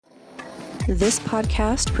This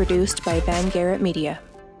podcast produced by Van Garrett Media.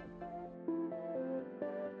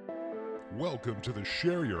 Welcome to the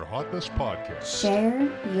Share Your Hotness podcast.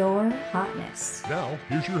 Share your hotness. Now,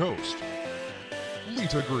 here's your host,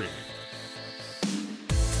 Lita Green.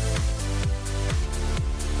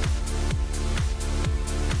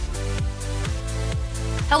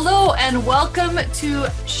 Hello and welcome to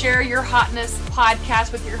Share Your Hotness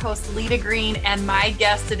podcast with your host, Lita Green, and my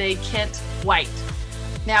guest today, Kent White.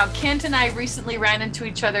 Now, Kent and I recently ran into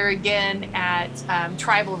each other again at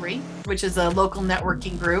Tribalry, which is a local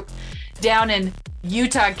networking group down in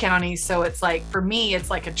Utah County. So it's like, for me,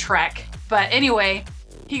 it's like a trek. But anyway,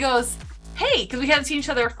 he goes, hey, because we hadn't seen each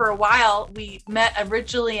other for a while. We met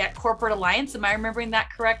originally at Corporate Alliance. Am I remembering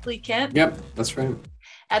that correctly, Kent? Yep, that's right.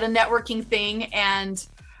 At a networking thing, and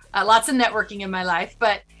lots of networking in my life.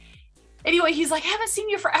 But anyway, he's like, I haven't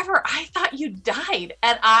seen you forever. I thought you died.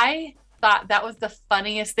 And I thought that was the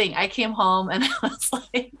funniest thing. I came home and I was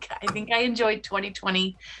like, I think I enjoyed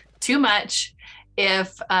 2020 too much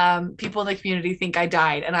if people in the community think I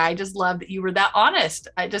died. And I just love that you were that honest.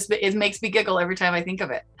 It makes me giggle every time I think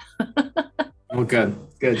of it. Oh, good.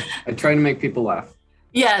 I try to make people laugh.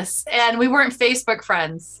 Yes. And we weren't Facebook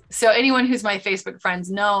friends. So anyone who's my Facebook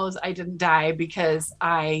friends knows I didn't die because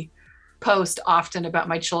I post often about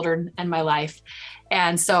my children and my life.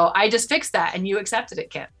 And so I just fixed that and you accepted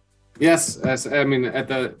it, Kent. Yes. I mean, at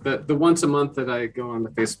the once a month that I go on the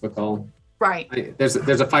Facebook, there's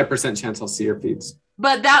a 5% chance I'll see your feeds.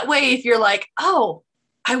 But that way, if you're like, oh,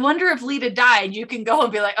 I wonder if Lita died, you can go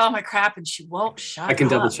and be like, oh my crap. And she won't shut up. I can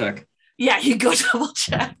double check. Yeah, you go double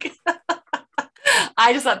check.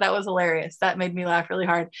 I just thought that was hilarious. That made me laugh really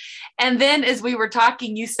hard. And then as we were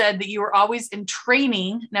talking, you said that you were always in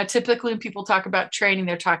training. Now, typically when people talk about training,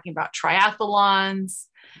 they're talking about triathlons,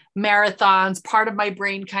 marathons. Part of my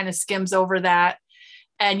brain kind of skims over that.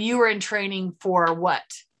 And you were in training for what?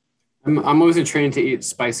 I'm always in training to eat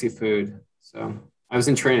spicy food. So I was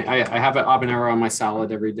in training. I have an habanero on my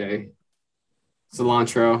salad every day.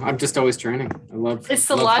 Cilantro. I'm just always training. I love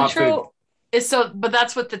cilantro. But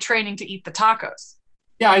that's what the training to eat the tacos.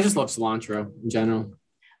 Yeah, I just love cilantro in general.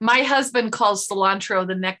 My husband calls cilantro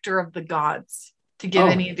the nectar of the gods, to give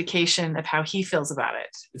any indication of how he feels about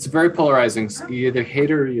it. It's very polarizing. So you either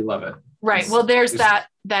hate it or you love it. Right. Well, there's that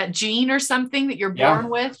gene or something that you're born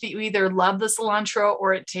with, that you either love the cilantro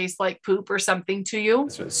or it tastes like poop or something to you.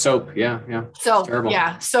 Soap. Yeah. So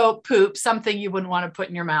soap, poop, something you wouldn't want to put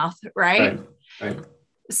in your mouth. Right.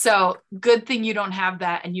 So good thing you don't have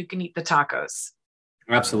that and you can eat the tacos.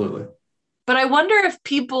 Absolutely. But I wonder if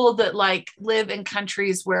people that like live in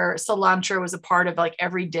countries where cilantro was a part of like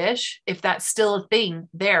every dish, if that's still a thing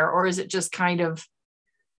there, or is it just kind of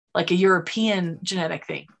like a European genetic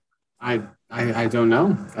thing? I don't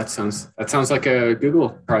know. That sounds like a Google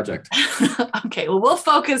project. Okay. Well, we'll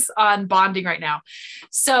focus on bonding right now.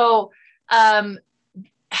 So,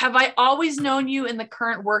 have I always known you in the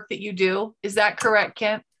current work that you do? Is that correct,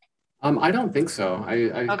 Kent? I don't think so.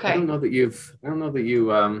 I don't know that you,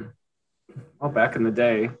 well, back in the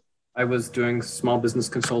day, I was doing small business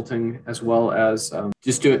consulting as well as I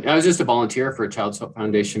was just a volunteer for a Child's Hope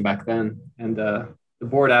Foundation back then. And the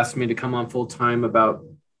board asked me to come on full time about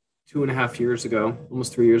 2.5 years ago,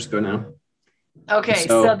 almost 3 years ago now. Okay.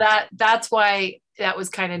 So that's why that was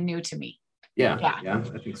kind of new to me. Yeah, I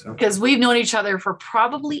think so. Because we've known each other for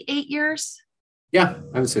probably 8 years. Yeah,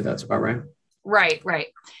 I would say that's about right.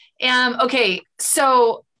 Right. Okay.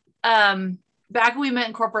 So back when we met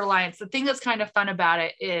in Corporate Alliance, the thing that's kind of fun about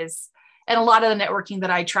it is, and a lot of the networking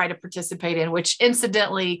that I try to participate in, which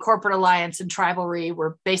incidentally, Corporate Alliance and Tribalry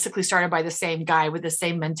were basically started by the same guy with the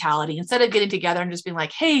same mentality. Instead of getting together and just being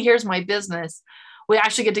like, hey, here's my business, we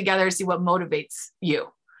actually get together to see what motivates you.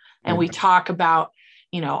 And we talk about,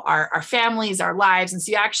 our families, our lives. And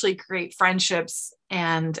so you actually create friendships.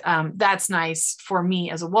 And that's nice for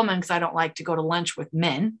me as a woman, because I don't like to go to lunch with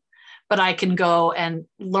men, but I can go and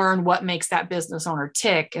learn what makes that business owner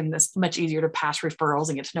tick. And it's much easier to pass referrals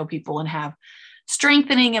and get to know people and have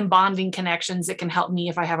strengthening and bonding connections that can help me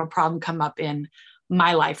if I have a problem come up in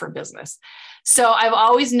my life or business. So I've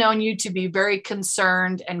always known you to be very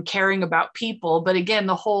concerned and caring about people. But again,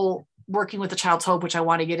 the whole working with the Child's Hope, which I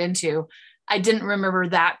want to get into, I didn't remember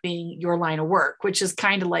that being your line of work, which is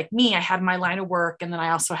kind of like me. I had my line of work, and then I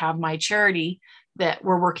also have my charity that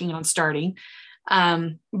we're working on starting.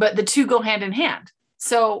 But the two go hand in hand.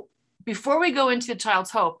 So before we go into Child's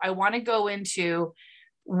Hope, I want to go into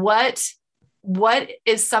what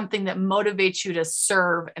is something that motivates you to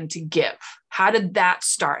serve and to give? How did that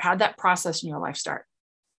start? How did that process in your life start?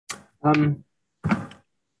 It's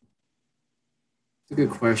a good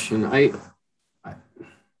question.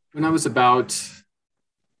 When I was about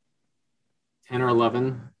 10 or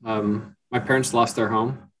 11, my parents lost their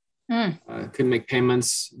home. Couldn't make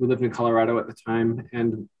payments. We lived in Colorado at the time,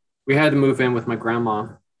 and we had to move in with my grandma.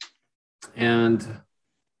 And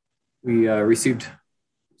we received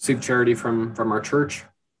charity from our church.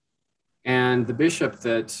 And the bishop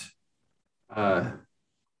that and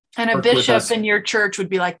a bishop in your church would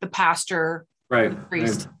be like the pastor, right,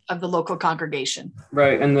 priest of the local congregation,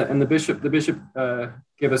 right? And the bishop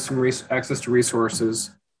gave us some access to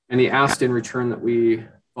resources, and he asked in return that we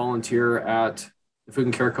volunteer at the Food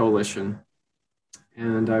and Care Coalition.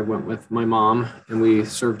 And I went with my mom, and we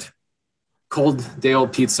served cold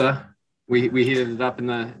day-old pizza. We heated it up in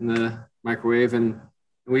the microwave, and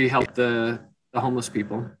we helped the homeless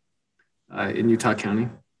people in Utah County.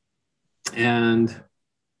 And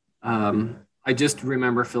I just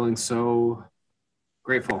remember feeling so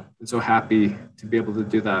grateful and so happy to be able to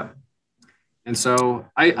do that. And so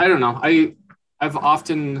I don't know. I've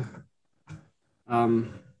often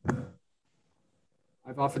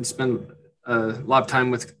spent a lot of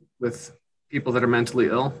time with people that are mentally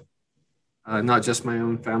ill, not just my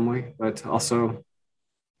own family, but also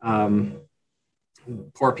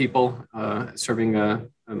poor people, serving a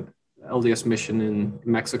LDS mission in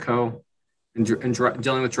Mexico, and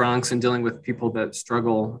dealing with drunks and dealing with people that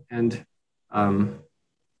struggle. And I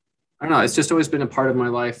don't know, it's just always been a part of my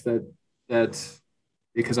life that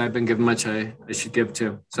because I've been given much, I should give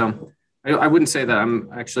to. So I wouldn't say that I'm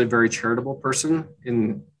actually a very charitable person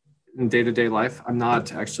in day-to-day life. I'm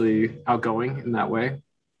not actually outgoing in that way.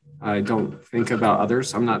 I don't think about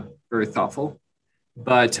others. I'm not very thoughtful,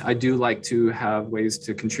 but I do like to have ways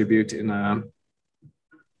to contribute in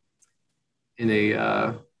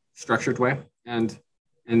a structured way. And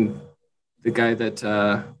the guy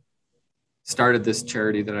that started this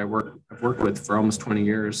charity that I've worked with for almost 20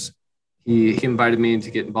 years, he invited me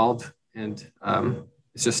to get involved, and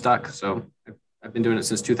it's just stuck. So I've been doing it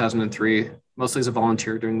since 2003, mostly as a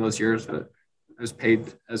volunteer during those years, but I was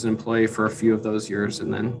paid as an employee for a few of those years,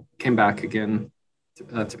 and then came back again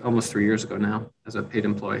almost 3 years ago now as a paid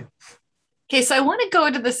employee. Okay, so I want to go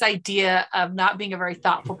into this idea of not being a very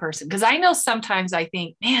thoughtful person, because I know sometimes I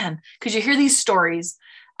think, man, because you hear these stories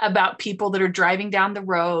about people that are driving down the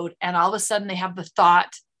road and all of a sudden they have the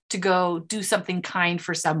thought to go do something kind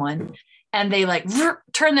for someone, and they like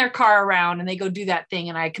turn their car around and they go do that thing.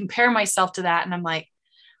 And I compare myself to that, and I'm like,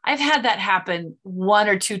 I've had that happen 1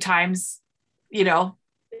 or 2 times,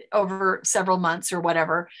 over several months or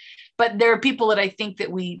whatever. But there are people that I think that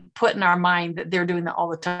we put in our mind that they're doing that all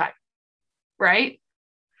the time. Right.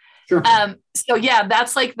 Sure. So yeah,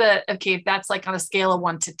 that's like if that's like on a scale of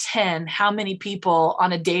 1 to 10, how many people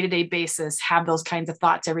on a day-to-day basis have those kinds of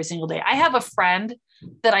thoughts every single day? I have a friend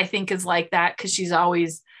that I think is like that, because she's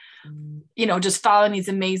always, just following these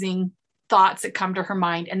amazing thoughts that come to her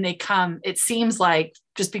mind, and they come, it seems like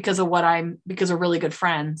just because we're really good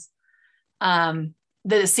friends,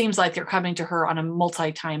 that it seems like they're coming to her on a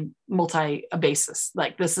multi basis.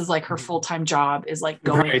 Like this is like her full-time job is like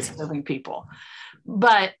going and serving people.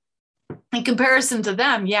 But in comparison to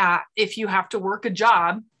them, yeah, if you have to work a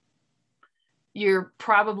job, you're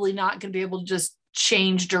probably not going to be able to just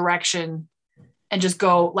change direction and just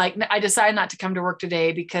go like, I decided not to come to work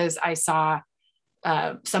today because I saw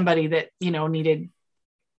somebody that, needed,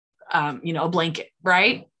 a blanket.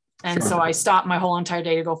 Right. And so I stopped my whole entire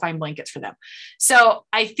day to go find blankets for them. So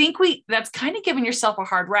I think that's kind of giving yourself a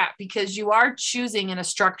hard rap, because you are choosing in a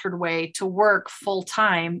structured way to work full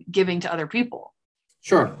time, giving to other people.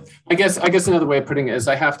 Sure. I guess another way of putting it is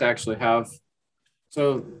I have to actually have,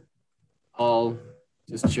 so I'll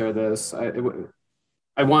just share this.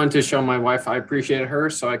 I wanted to show my wife I appreciated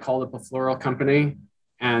her. So I called up a floral company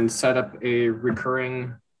and set up a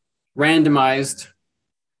recurring randomized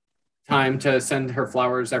time to send her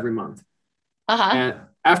flowers every month. And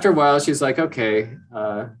after a while, she's like, okay,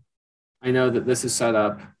 I know that this is set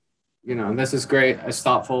up, this is great. It's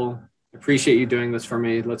thoughtful. I appreciate you doing this for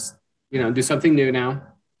me. Let's, do something new now.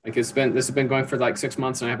 Like this has been going for like 6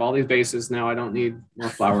 months, and I have all these vases now. I don't need more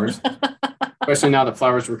flowers, especially now that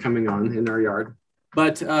flowers were coming on in our yard.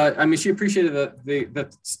 But she appreciated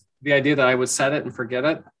the idea that I would set it and forget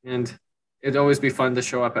it. And it'd always be fun to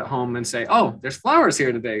show up at home and say, oh, there's flowers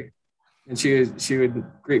here today. And she would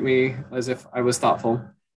greet me as if I was thoughtful.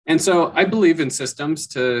 And so I believe in systems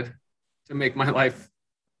to make my life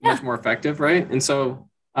much more effective, right? And so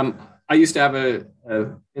I used to have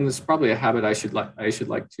and this is probably a habit I should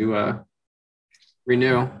like to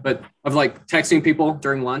renew, but of like texting people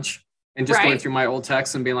during lunch and just going through my old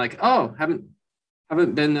texts and being like, oh, haven't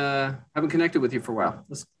connected with you for a while.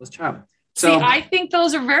 Let's chat. So see, I think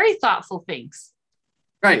those are very thoughtful things.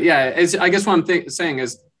 Right. Yeah. I guess what I'm saying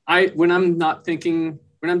is when I'm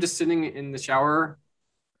just sitting in the shower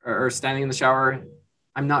or standing in the shower,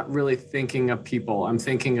 I'm not really thinking of people. I'm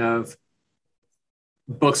thinking of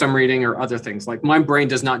books I'm reading or other things. Like my brain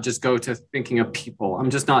does not just go to thinking of people. I'm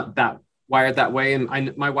just not that wired that way.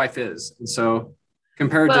 And my wife is. And so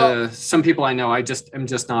compared to some people I know, I'm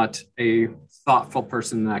just not a thoughtful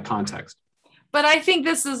person in that context. But I think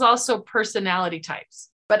this is also personality types.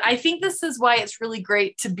 But I think this is why it's really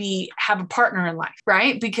great to have a partner in life,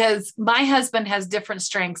 right? Because my husband has different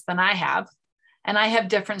strengths than I have, and I have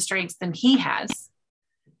different strengths than he has.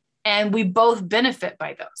 And we both benefit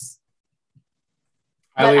by those.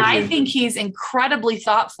 But I think he's incredibly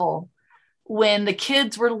thoughtful when the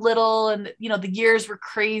kids were little and, the years were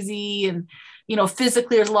crazy and,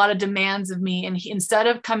 physically there's a lot of demands of me. And instead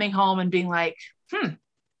of coming home and being like,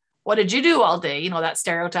 what did you do all day? That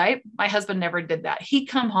stereotype. My husband never did that. He'd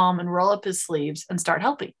come home and roll up his sleeves and start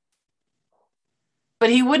helping.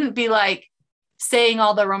 But he wouldn't be like saying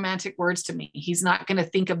all the romantic words to me. He's not going to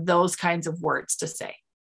think of those kinds of words to say.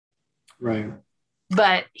 Right.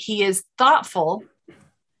 But he is thoughtful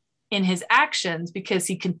in his actions because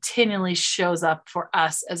he continually shows up for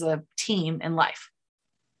us as a team in life.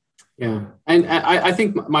 Yeah. And I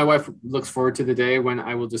think my wife looks forward to the day when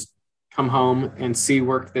I will just come home and see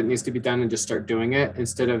work that needs to be done and just start doing it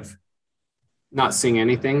instead of not seeing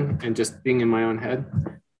anything and just being in my own head.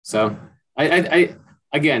 So I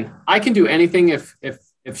can do anything if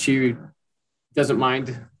she doesn't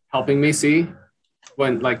mind helping me see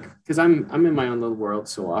because I'm in my own little world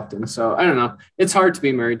so often. So I don't know. It's hard to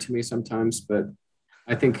be married to me sometimes, but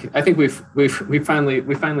I think we finally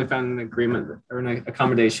found an agreement or an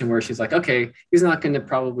accommodation where she's like, okay, he's not going to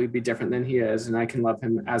probably be different than he is, and I can love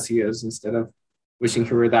him as he is instead of wishing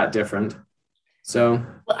he were that different. So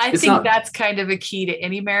I think that's kind of a key to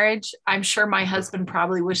any marriage. I'm sure my husband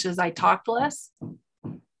probably wishes I talked less,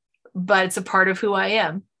 but it's a part of who I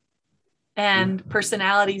am. And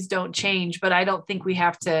personalities don't change, but I don't think we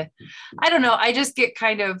have to. I don't know. I just get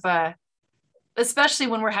kind of, especially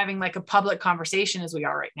when we're having like a public conversation as we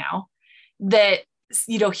are right now, that,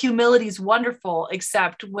 humility is wonderful,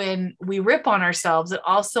 except when we rip on ourselves, it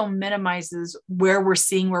also minimizes where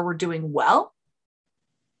we're doing well.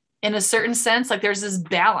 In a certain sense, like there's this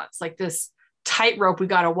balance, like this tightrope we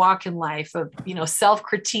got to walk in life of,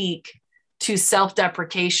 self-critique to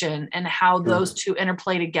self-deprecation and how those two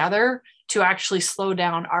interplay together to actually slow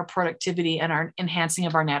down our productivity and our enhancing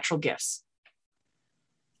of our natural gifts.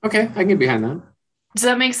 Okay, I can get behind that. Does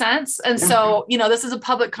that make sense? And so, this is a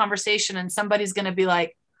public conversation and somebody's going to be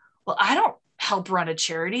like, well, I don't help run a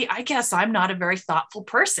charity. I guess I'm not a very thoughtful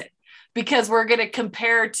person, because we're going to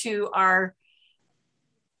compare to our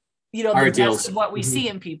the best of what we see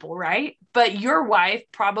in people, right? But your wife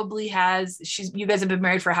probably you guys have been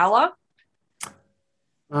married for how long?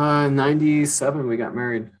 97, we got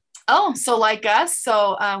married. Oh, so like us.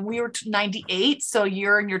 So we were 98. So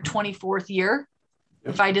you're in your 24th year.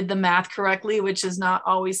 Yep. If I did the math correctly, which is not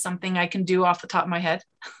always something I can do off the top of my head.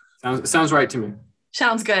 Sounds right to me.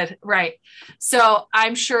 Sounds good. Right. So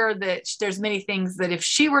I'm sure that there's many things that if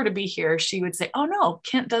she were to be here, she would say, oh no,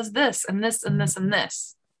 Kent does this and this and this and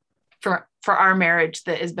this for our marriage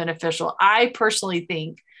that is beneficial. I personally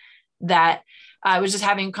think that I was just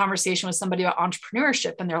having a conversation with somebody about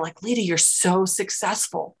entrepreneurship, and they're like, Lita, you're so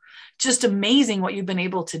successful. Just amazing what you've been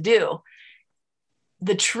able to do.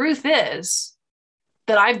 The truth is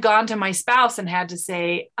that I've gone to my spouse and had to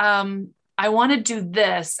say, I want to do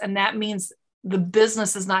this. And that means the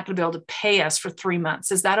business is not going to be able to pay us for 3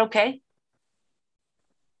 months. Is that okay?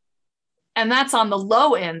 And that's on the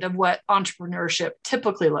low end of what entrepreneurship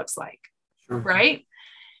typically looks like. Sure. Right.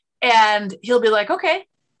 And he'll be like, okay,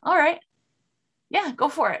 all right. Yeah, go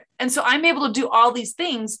for it. And so I'm able to do all these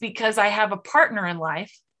things because I have a partner in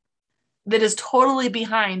life that is totally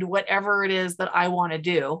behind whatever it is that I want to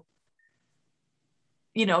do,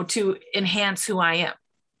 to enhance who I am.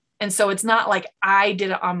 And so it's not like I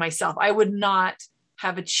did it on myself. I would not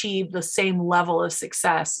have achieved the same level of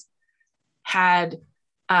success had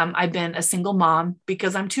I've been a single mom,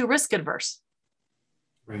 because I'm too risk adverse.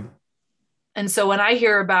 Right. And so when I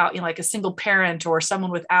hear about, like a single parent or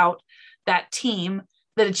someone without that team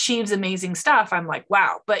that achieves amazing stuff, I'm like,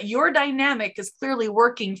 wow, but your dynamic is clearly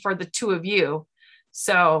working for the two of you.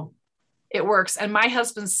 So it works. And my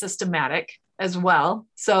husband's systematic as well.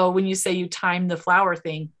 So when you say you time the flower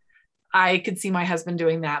thing, I could see my husband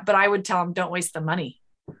doing that, but I would tell him, don't waste the money.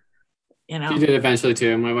 She did eventually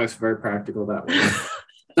too. My wife's very practical that way.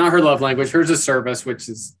 Not her love language. Hers is service, which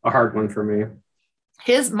is a hard one for me.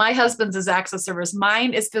 My husband's is acts of service.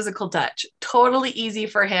 Mine is physical touch. Totally easy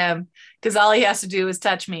for him because all he has to do is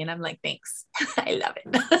touch me. And I'm like, thanks. I love it.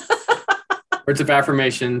 Words of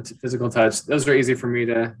affirmation, physical touch. Those are easy for me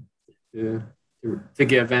to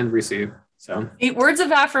give and receive. So words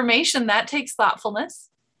of affirmation, that takes thoughtfulness.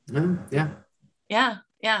 Yeah.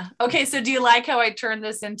 Yeah. Okay. So do you like how I turned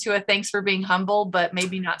this into a thanks for being humble, but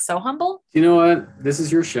maybe not so humble? You know what? This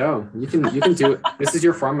is your show. You can do it. This is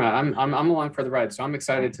your format. I'm along for the ride. So I'm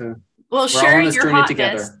excited to sharing your hotness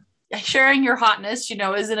together. Sharing your hotness,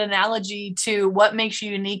 is an analogy to what makes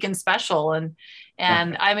you unique and special. And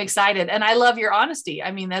I'm excited. And I love your honesty.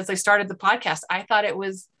 I mean, as I started the podcast, I thought it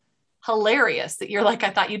was hilarious that you're like,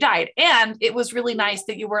 I thought you died. And it was really nice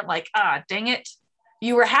that you weren't like, dang it.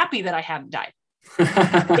 You were happy that I hadn't died.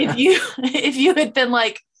 If you had been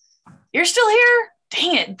like, you're still here,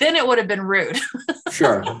 dang it, then it would have been rude.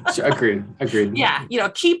 Sure. Agreed. Yeah.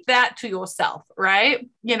 Keep that to yourself. Right.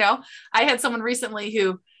 I had someone recently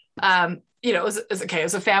who, it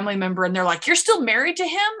was a family member and they're like, you're still married to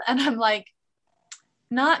him. And I'm like,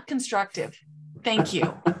 not constructive. Thank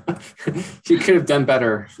you. You could have done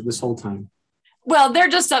better this whole time. Well, they're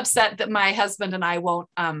just upset that my husband and I won't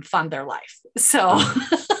fund their life. So,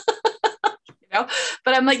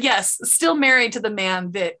 but I'm like, yes, still married to the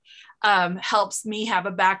man that helps me have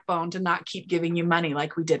a backbone to not keep giving you money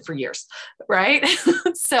like we did for years. Right.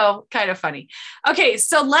 So kind of funny. Okay.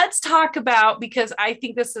 So let's talk about, because I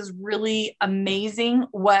think this is really amazing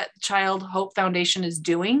what Child Hope Foundation is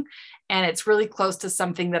doing. And it's really close to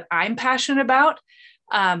something that I'm passionate about.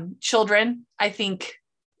 Children, I think,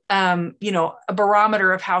 a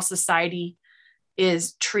barometer of how society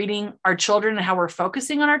is treating our children and how we're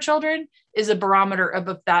focusing on our children is a barometer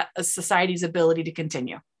of that a society's ability to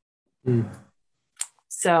continue.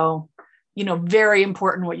 So, very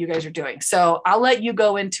important what you guys are doing. So I'll let you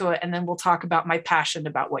go into it and then we'll talk about my passion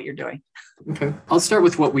about what you're doing. Okay. I'll start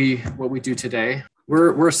with what we do today.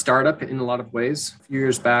 We're a startup in a lot of ways. A few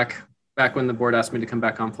years back when the board asked me to come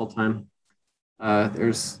back on full time, there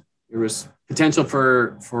was potential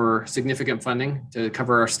for significant funding to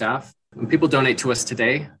cover our staff. When people donate to us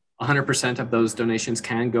today, 100% of those donations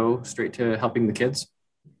can go straight to helping the kids.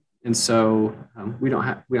 And so we don't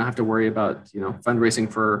have to worry about,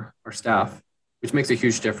 fundraising for our staff, which makes a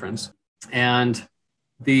huge difference. And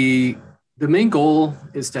the main goal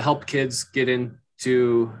is to help kids get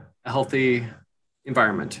into a healthy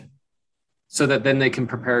environment so that then they can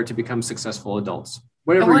prepare to become successful adults.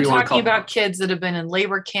 Whatever you want to call. We're talking about kids that have been in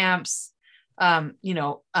labor camps,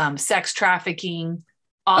 sex trafficking,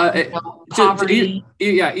 poverty.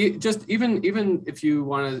 Even if you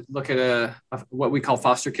want to look at what we call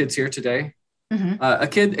foster kids here today, a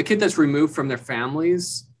kid that's removed from their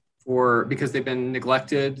families because they've been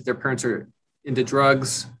neglected, their parents are into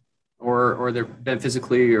drugs, or they've been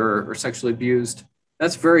physically or sexually abused.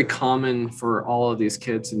 That's very common for all of these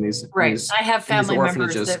kids in these. Right. I have family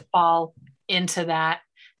members that fall into that.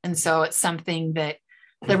 And so it's something that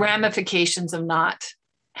the ramifications of not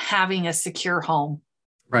having a secure home.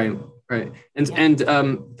 Right. And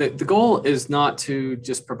the goal is not to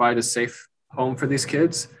just provide a safe home for these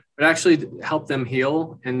kids, but actually help them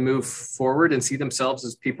heal and move forward and see themselves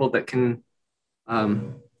as people that can,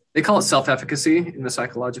 they call it self-efficacy in the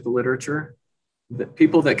psychological literature, that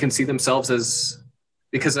people that can see themselves as,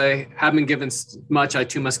 because I haven't been given much, I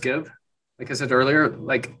too must give. Like I said earlier,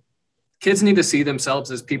 like kids need to see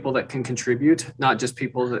themselves as people that can contribute, not just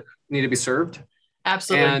people that need to be served.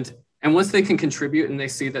 Absolutely. And once they can contribute and they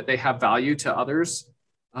see that they have value to others,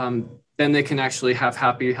 then they can actually have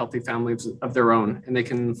happy, healthy families of their own. And they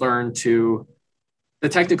can learn the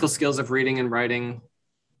technical skills of reading and writing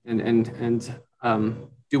and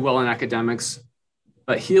do well in academics.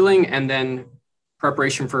 But healing and then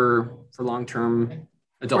preparation for long-term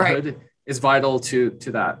adulthood is vital to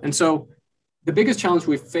that. And so the biggest challenge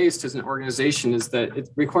we've faced as an organization is that it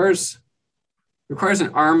requires an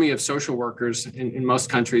army of social workers in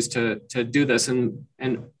most countries to do this. And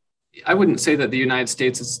I wouldn't say that the United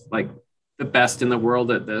States is like the best in the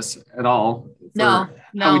world at this at all. No.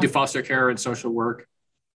 How we do foster care and social work.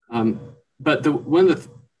 But one of the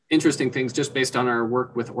interesting things, just based on our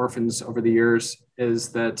work with orphans over the years, is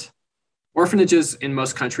that orphanages in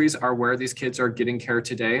most countries are where these kids are getting care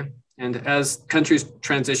today. And as countries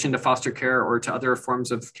transition to foster care or to other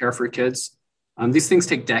forms of care for kids, these things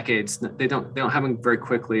take decades. They don't happen very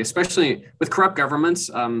quickly, especially with corrupt governments.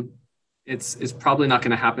 it's probably not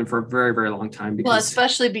going to happen for a very, very long time. Well,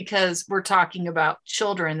 especially because we're talking about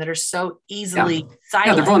children that are so easily silent.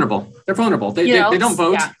 Yeah, they're vulnerable. They don't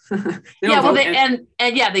vote. Yeah.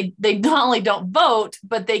 They not only don't vote,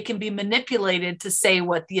 but they can be manipulated to say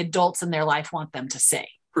what the adults in their life want them to say.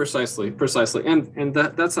 Precisely. And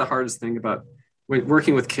that's the hardest thing about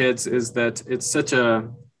working with kids, is that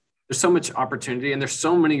there's so much opportunity, and there's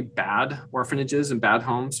so many bad orphanages and bad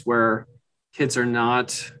homes where kids are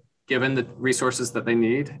not given the resources that they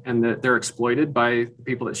need, and that they're exploited by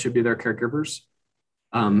people that should be their caregivers.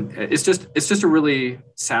 It's just a really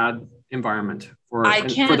sad environment for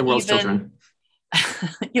the world's children.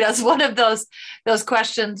 It's one of those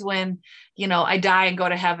questions when, I die and go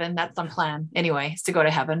to heaven. That's the plan anyway, is to go to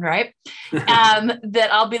heaven, right? That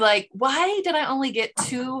I'll be like, why did I only get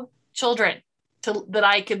 2 children that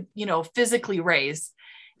I could, physically raise?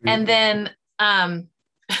 And then,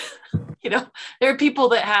 there are people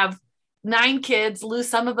that have 9 kids, lose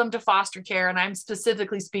some of them to foster care. And I'm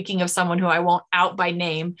specifically speaking of someone who I won't out by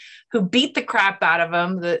name, who beat the crap out of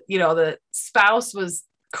them. The spouse was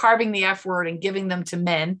carving the F word and giving them to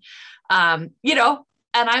men,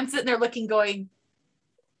 and I'm sitting there looking, going,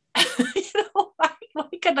 why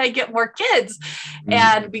couldn't I get more kids? Mm-hmm.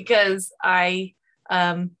 And because I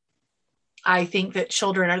think that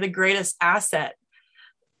children are the greatest asset,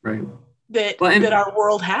 right, that our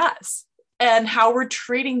world has. And how we're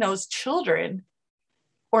treating those children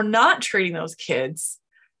or not treating those kids.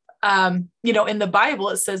 In the Bible,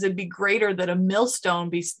 it says it'd be greater that a millstone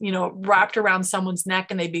be, wrapped around someone's neck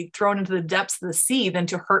and they'd be thrown into the depths of the sea than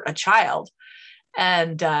to hurt a child.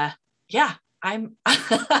 And I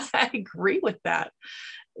agree with that.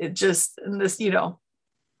 It just, and this,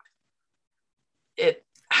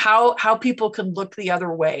 how people can look the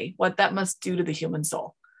other way, what that must do to the human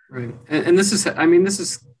soul. Right. And this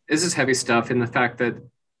is heavy stuff, in the fact that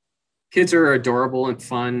kids are adorable and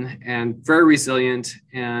fun and very resilient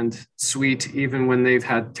and sweet, even when they've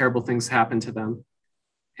had terrible things happen to them,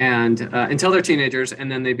 and until they're teenagers,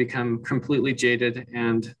 and then they become completely jaded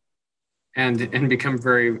and become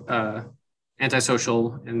very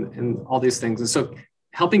antisocial and all these things. And so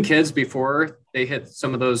helping kids before they hit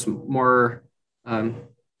some of those more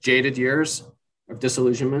jaded years of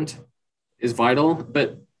disillusionment is vital.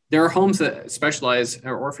 But there are homes that specialize,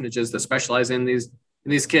 or orphanages that specialize in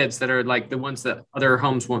these kids that are like the ones that other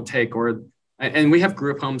homes won't take. And we have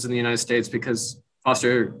group homes in the United States because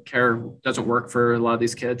foster care doesn't work for a lot of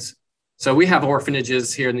these kids. So we have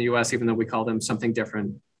orphanages here in the US, even though we call them something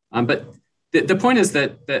different. But the point is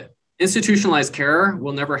that institutionalized care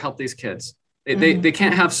will never help these kids. They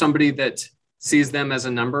can't have somebody that sees them as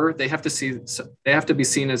a number. They have to be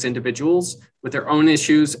seen as individuals with their own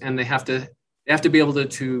issues, and they have to be able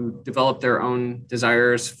to develop their own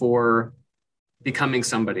desires for becoming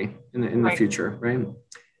somebody in the future, right?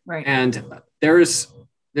 Right. And there's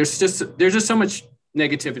just so much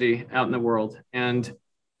negativity out in the world. And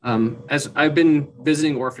as I've been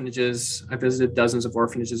visiting orphanages, I visited dozens of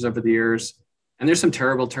orphanages over the years, and there's some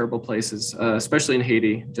terrible, terrible places, especially in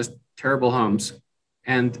Haiti, just terrible homes.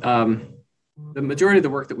 And the majority of the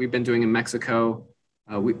work that we've been doing in Mexico,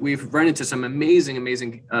 we've run into some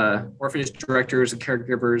amazing orphanage directors and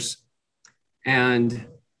caregivers. And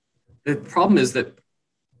the problem is that,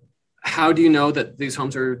 how do you know that these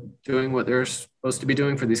homes are doing what they're supposed to be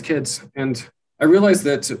doing for these kids? And I realized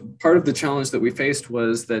that part of the challenge that we faced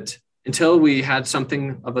was that until we had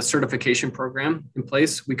something of a certification program in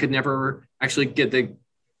place, we could never actually get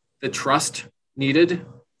the trust needed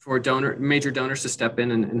for major donors to step in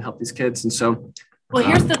and help these kids. And so, well,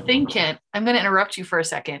 here's the thing, Kent. I'm going to interrupt you for a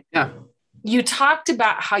second. Yeah. You talked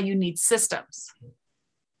about how you need systems.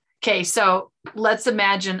 Okay, so let's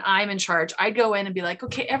imagine I'm in charge. I'd go in and be like,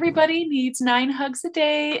 okay, everybody needs 9 hugs a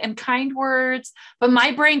day and kind words, but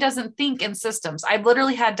my brain doesn't think in systems. I've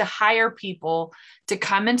literally had to hire people to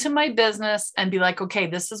come into my business and be like, okay,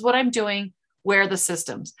 this is what I'm doing. Where are the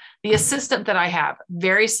systems? The assistant that I have,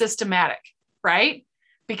 very systematic, right?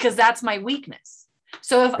 Because that's my weakness.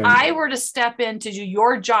 So if I were to step in to do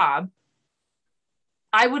your job,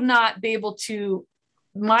 I would not be able to,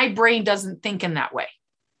 my brain doesn't think in that way.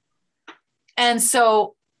 And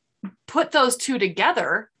so put those two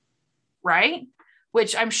together, right?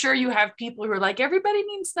 Which I'm sure you have people who are like, everybody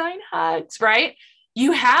needs 9 hugs, right?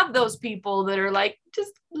 You have those people that are like,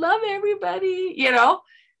 just love everybody,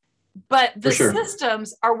 but the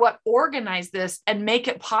systems are what organize this and make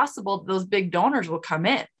it possible that those big donors will come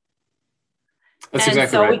in. That's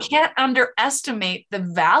exactly right. We can't underestimate the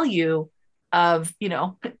value of,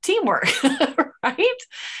 teamwork, right?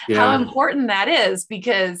 Yeah. How important that is,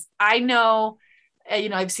 because I know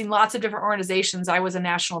I've seen lots of different organizations. I was a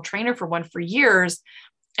national trainer for one for years.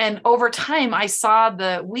 And over time, I saw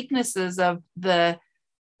the weaknesses of the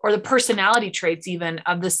personality traits even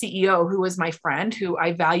of the CEO, who was my friend, who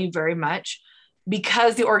I value very much.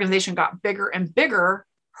 Because the organization got bigger and bigger,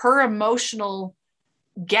 her emotional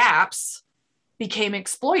gaps became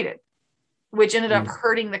exploited, which ended up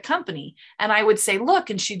hurting the company. And I would say, look,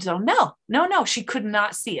 and she'd go, no, she could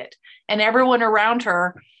not see it. And everyone around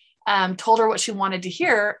her told her what she wanted to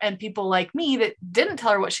hear. And people like me that didn't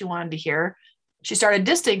tell her what she wanted to hear, she started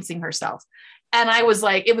distancing herself. And I was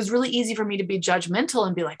like, it was really easy for me to be judgmental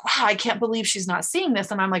and be like, wow, I can't believe she's not seeing this.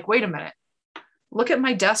 And I'm like, wait a minute, look at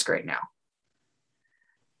my desk right now.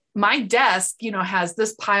 My desk, has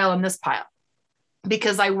this pile and this pile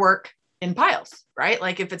because I work in piles, right?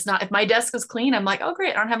 Like if my desk is clean, I'm like, oh,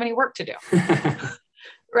 great, I don't have any work to do.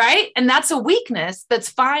 Right. And that's a weakness that's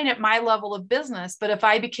fine at my level of business. But if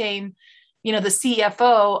I became, the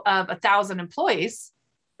CFO of 1,000 employees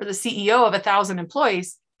or the CEO of 1,000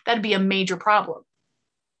 employees, that'd be a major problem.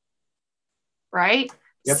 Right.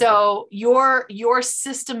 Yep. So your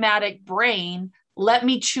systematic brain, let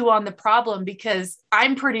me chew on the problem, because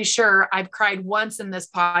I'm pretty sure I've cried once in this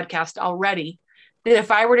podcast already that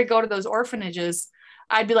if I were to go to those orphanages,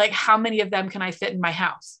 I'd be like, how many of them can I fit in my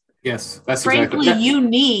house? Yes, that's frankly, exactly. You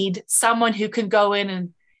need someone who can go in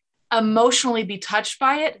and emotionally be touched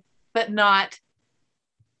by it, but not,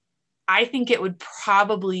 I think it would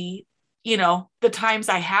probably, the times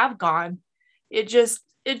I have gone, it just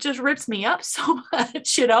rips me up so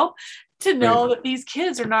much, to know that these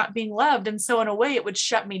kids are not being loved. And so in a way it would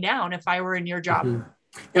shut me down if I were in your job. Mm-hmm.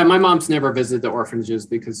 Yeah. My mom's never visited the orphanages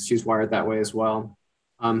because she's wired that way as well.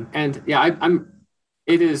 It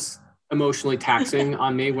is emotionally taxing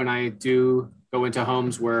on me when I do go into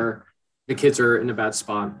homes where the kids are in a bad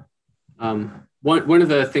spot. One of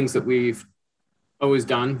the things that we've always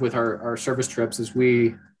done with our service trips is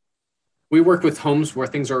we work with homes where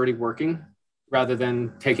things are already working, rather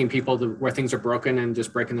than taking people to where things are broken and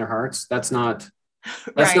just breaking their hearts. It's not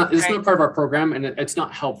part of our program, and it's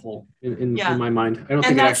not helpful in my mind. I don't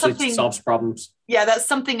think it actually solves problems. Yeah, that's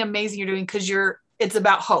something amazing you're doing, because it's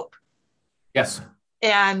about hope. Yes.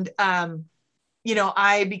 And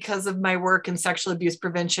because of my work in sexual abuse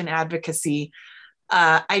prevention advocacy,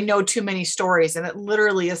 I know too many stories, and it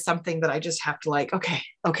literally is something that I just have to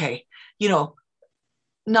okay,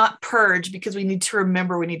 not purge, because we need to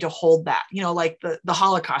remember, we need to hold that, like the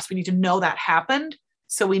Holocaust, we need to know that happened.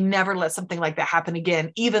 So we never let something like that happen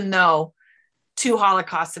again, even though 2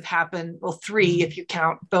 Holocausts have happened. Well, 3, if you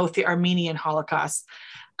count both the Armenian Holocaust,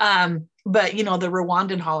 but the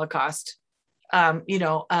Rwandan Holocaust,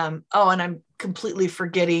 and I'm completely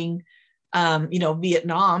forgetting,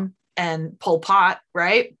 Vietnam and Pol Pot,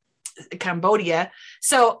 right? Cambodia.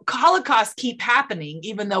 So Holocausts keep happening,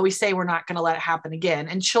 even though we say we're not going to let it happen again.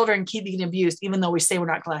 And children keep being abused, even though we say we're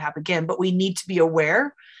not going to let it happen again. But we need to be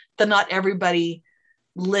aware that not everybody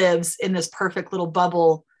lives in this perfect little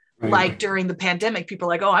bubble. Right. Like during the pandemic, people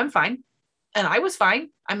are like, oh, I'm fine. And I was fine.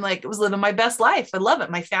 I'm like, I was living my best life. I love it.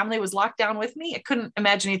 My family was locked down with me. I couldn't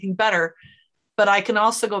imagine anything better. But I can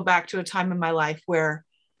also go back to a time in my life where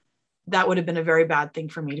that would have been a very bad thing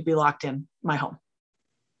for me to be locked in my home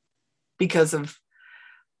because of,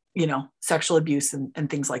 sexual abuse and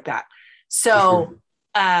things like that. So,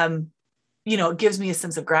 it gives me a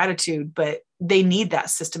sense of gratitude, but they need that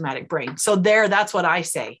systematic brain. So that's what I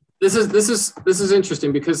say. This is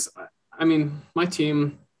interesting, because my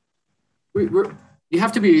team, you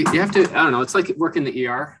have to, I don't know, it's like working the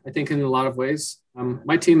ER, I think, in a lot of ways.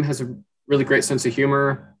 My team has a really great sense of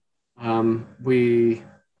humor. We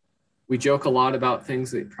joke a lot about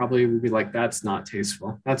things that probably would be like, that's not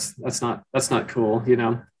tasteful. That's not cool,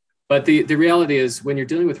 But the reality is, when you're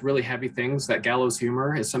dealing with really heavy things, that gallows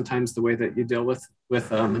humor is sometimes the way that you deal with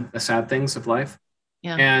the sad things of life.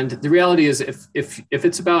 Yeah. And the reality is, if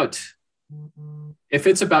it's about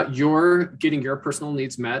your getting your personal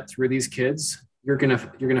needs met through these kids, you're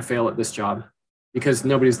gonna fail at this job, because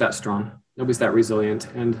nobody's that strong, nobody's that resilient.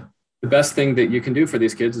 And the best thing that you can do for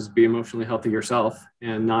these kids is be emotionally healthy yourself,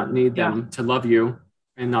 and not need them to love you,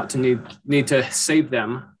 and not to need to save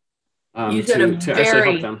them to actually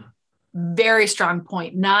help them. Very strong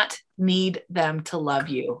point. Not need them to love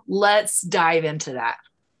you. Let's dive into that,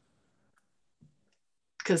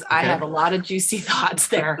 because I have a lot of juicy thoughts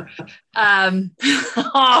there. Yeah,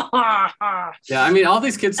 all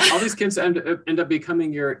these kids end up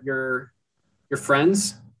becoming your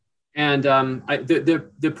friends. And the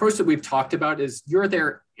approach that we've talked about is, you're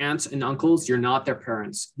their aunts and uncles. You're not their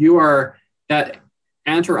parents. You are that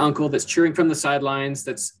aunt or uncle that's cheering from the sidelines.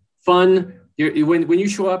 That's fun. When you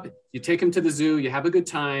show up, you take them to the zoo, you have a good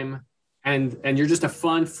time, and you're just a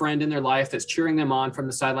fun friend in their life that's cheering them on from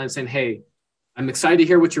the sidelines saying, hey, I'm excited to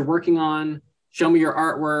hear what you're working on. Show me your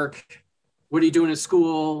artwork. What are you doing at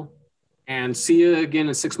school? And see you again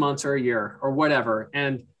in 6 months or a year or whatever.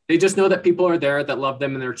 And they just know that people are there that love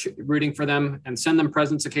them and they're rooting for them and send them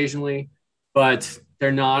presents occasionally, but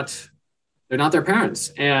they're not their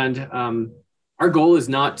parents. And our goal is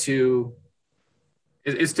to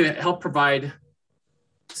help provide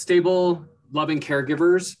stable, loving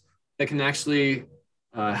caregivers that can actually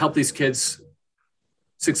help these kids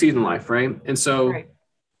succeed in life, right? And so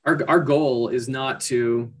our goal is not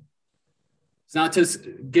to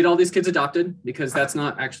get all these kids adopted, because that's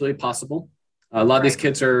not actually possible. A lot of these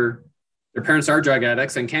kids their parents are drug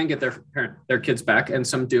addicts and can get their kids back, and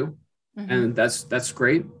some do. Mm-hmm. And that's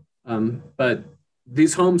great. But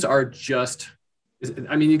these homes are just,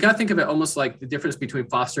 I mean, you got to think of it almost like the difference between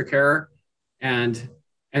foster care and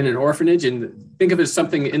an orphanage, and think of it as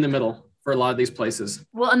something in the middle for a lot of these places.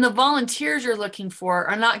 Well, and the volunteers you're looking for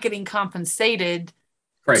are not getting compensated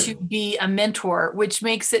to be a mentor, which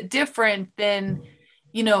makes it different than,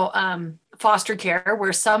 foster care,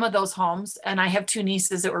 where some of those homes, and I have 2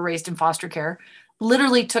 nieces that were raised in foster care,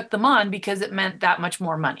 literally took them on because it meant that much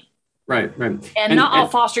more money. Right. And not all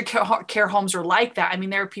foster care homes are like that. I mean,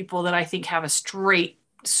 there are people that I think have a straight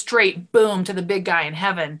boom to the big guy in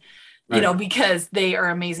heaven, because they are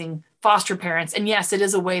amazing foster parents. And yes, it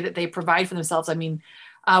is a way that they provide for themselves. I mean,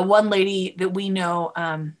 one lady that we know,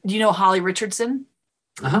 do you know Holly Richardson?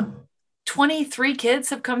 23 kids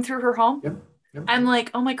have come through her home. Yep. I'm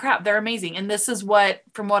like, oh my crap, they're amazing. And this is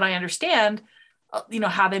from what I understand,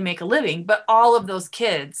 how they make a living. But all of those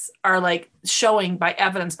kids are like showing by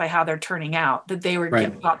evidence, by how they're turning out, that they were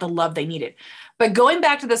got the love they needed. But going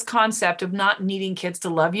back to this concept of not needing kids to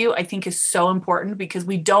love you, I think is so important, because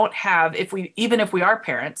we don't have, even if we are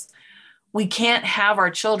parents, we can't have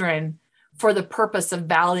our children for the purpose of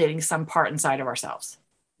validating some part inside of ourselves.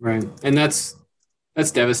 Right. And that's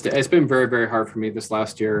devastating. It's been very, very hard for me this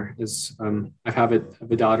last year. I have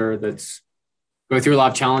a daughter that's going through a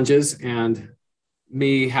lot of challenges, and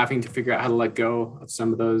me having to figure out how to let go of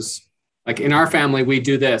some of those. Like in our family, we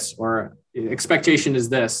do this, or expectation is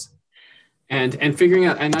this, and figuring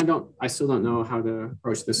out. And I still don't know how to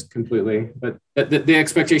approach this completely, but the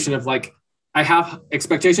expectation of like, I have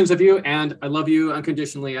expectations of you, and I love you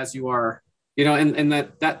unconditionally as you are. And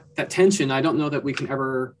that tension. I don't know that we can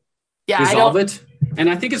ever resolve it. And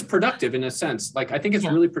I think it's productive in a sense. Like, I think it's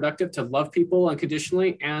really productive to love people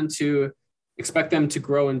unconditionally and to expect them to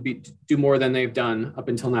grow and do more than they've done up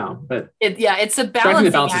until now. But it's a balance. Striking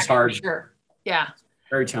the balance is hard. For sure. Yeah.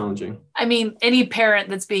 Very challenging. I mean, any parent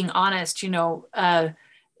that's being honest, for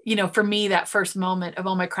me, that first moment of,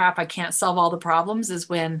 oh my crap, I can't solve all the problems, is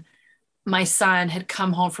when my son had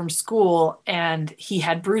come home from school and he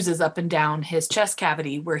had bruises up and down his chest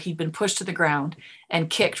cavity where he'd been pushed to the ground and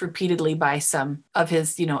kicked repeatedly by some of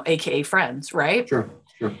his, AKA friends. Right. Sure.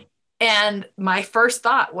 And my first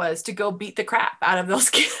thought was to go beat the crap out of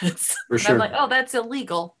those kids. For sure. I'm like, oh, that's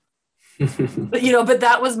illegal. but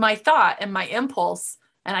that was my thought and my impulse.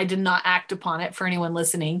 And I did not act upon it, for anyone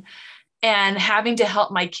listening, and having to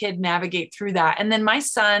help my kid navigate through that. And then my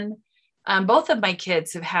son, both of my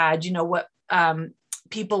kids have had, what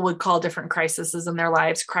people would call different crises in their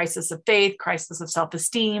lives: crisis of faith, crisis of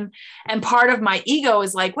self-esteem. And part of my ego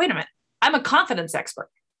is like, wait a minute, I'm a confidence expert.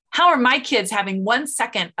 How are my kids having 1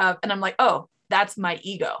 second of, and I'm like, oh, that's my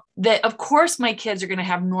ego. That of course my kids are going to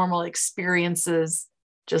have normal experiences,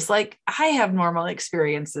 just like I have normal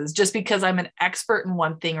experiences. Just because I'm an expert in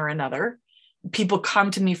one thing or another, people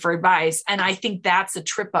come to me for advice. And I think that's a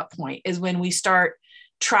trip up point, is when we start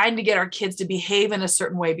trying to get our kids to behave in a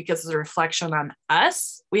certain way because it's a reflection on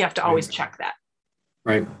us. We have to always check that.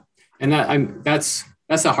 Right. And that's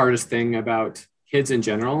the hardest thing about kids in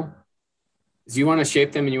general, is you want to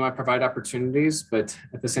shape them and you want to provide opportunities, but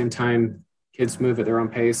at the same time, kids move at their own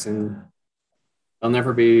pace and they'll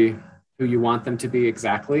never be who you want them to be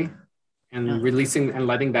exactly. And releasing and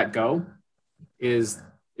letting that go is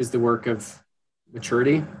the work of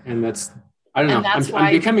maturity. And that's, I don't know,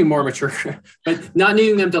 I'm becoming more mature, but not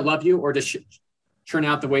needing them to love you or to churn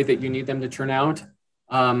out the way that you need them to churn out.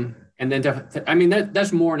 And then,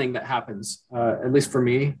 that's mourning that happens, at least for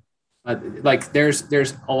me. Like there's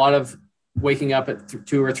a lot of waking up at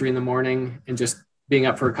 2 or 3 in the morning and just being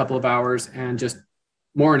up for a couple of hours and just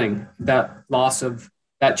mourning that loss of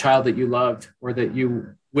that child that you loved, or that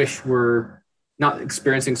you wish were not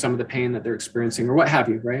experiencing some of the pain that they're experiencing, or what have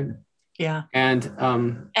you. Right. Yeah. And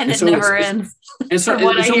it never ends. And so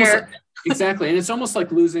what I hear. Exactly. And it's almost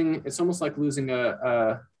like losing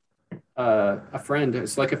a a friend.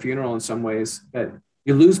 It's like a funeral in some ways, that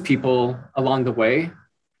you lose people along the way.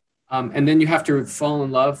 And then you have to fall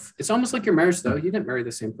in love. It's almost like your marriage, though. You didn't marry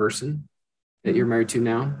the same person that you're married to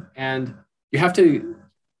now. And you have to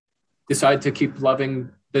decide to keep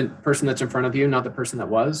loving the person that's in front of you, not the person that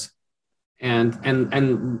was, and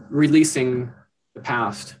releasing the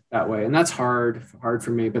past that way. And that's hard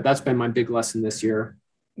for me, but that's been my big lesson this year.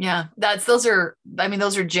 Yeah, those are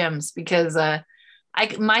gems, because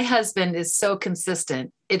my husband is so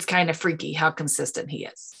consistent. It's kind of freaky how consistent he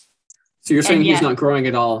is. So you're saying he's not growing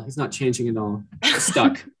at all. He's not changing at all. He's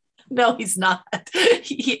stuck. No, he's not.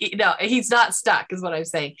 He's not stuck is what I'm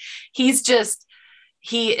saying. He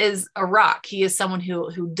is a rock. He is someone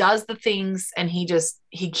who does the things, and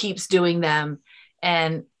he keeps doing them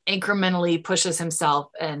and incrementally pushes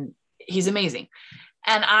himself, and he's amazing.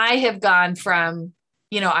 And I have gone from,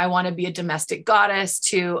 I want to be a domestic goddess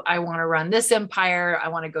to I want to run this empire. I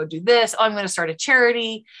want to go do this. Oh, I'm going to start a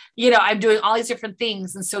charity. I'm doing all these different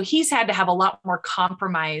things. And so he's had to have a lot more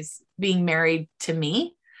compromise being married to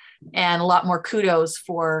me, and a lot more kudos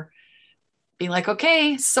for being like,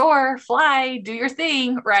 okay, soar, fly, do your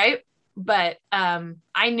thing. Right. But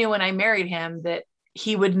I knew when I married him that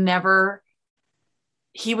he would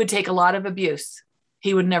take a lot of abuse.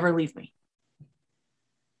 He would never leave me.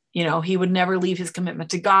 He would never leave his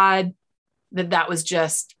commitment to God, that was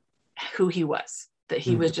just who he was, that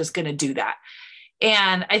he was just going to do that.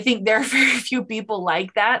 And I think there are very few people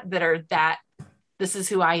like that are this is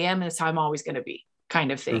who I am, and it's how I'm always going to be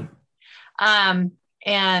kind of thing.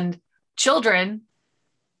 And children,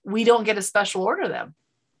 we don't get a special order them.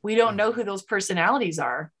 We don't know who those personalities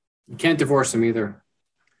are. You can't divorce them either.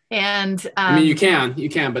 And you can,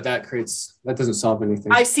 but that doesn't solve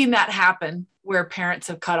anything. I've seen that happen where parents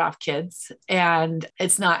have cut off kids, and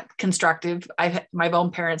it's not constructive. My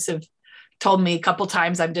own parents have told me a couple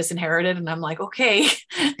times I'm disinherited, and I'm like, okay,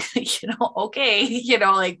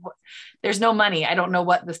 like there's no money. I don't know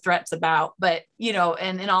what the threat's about, but,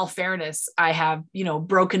 and in all fairness, I have,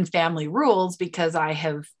 broken family rules because I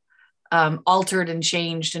have altered and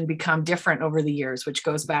changed and become different over the years, which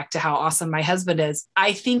goes back to how awesome my husband is.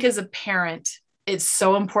 I think as a parent, it's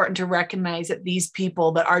so important to recognize that these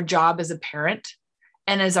people, that our job as a parent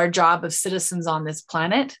and as our job of citizens on this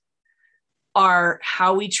planet, are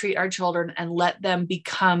how we treat our children and let them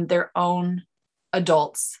become their own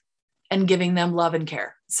adults, and giving them love and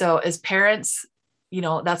care. So as parents,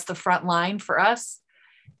 that's the front line for us.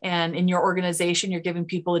 And in your organization, you're giving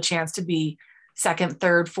people a chance to be second,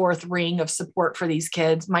 third, fourth ring of support for these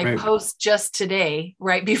kids. My post just today,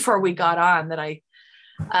 right before we got on, that I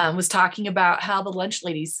was talking about how the lunch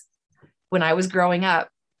ladies, when I was growing up,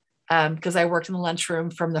 because I worked in the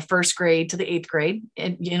lunchroom from the first grade to the 8th grade.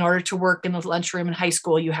 And in order to work in the lunchroom in high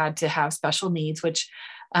school, you had to have special needs, which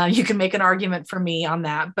you can make an argument for me on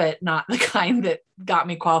that, but not the kind that got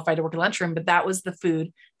me qualified to work in the lunchroom. But that was the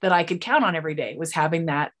food that I could count on every day, was having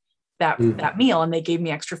that meal, and they gave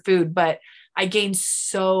me extra food. But I gained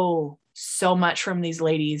so much from these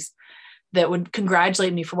ladies that would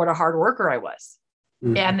congratulate me for what a hard worker I was.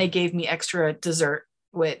 And they gave me extra dessert,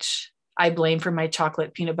 which I blame for my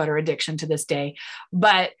chocolate peanut butter addiction to this day.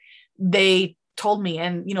 But they told me,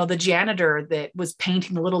 and the janitor that was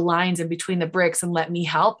painting the little lines in between the bricks and let me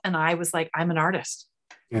help. And I was like, I'm an artist.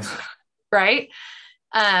 Yes. Right.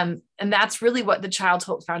 And that's really what the Child's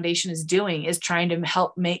Hope Foundation is doing, is trying to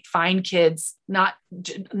help find kids, not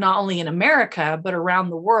only in America, but around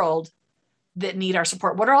the world, that need our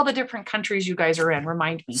support. What are all the different countries you guys are in?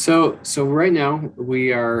 Remind me. So right now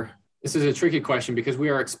this is a tricky question, because we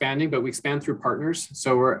are expanding, but we expand through partners.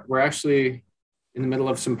 So we're actually in the middle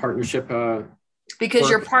of some partnership. Because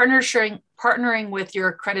you're partnering with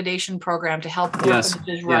your accreditation program to help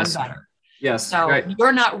orphanages run better. Yes. So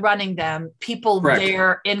you're not running them. People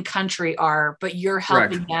there in country are, but you're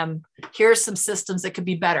helping them. Here's some systems that could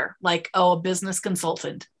be better, like, a business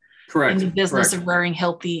consultant. Correct. In the business of rearing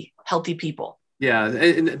healthy people. Yeah,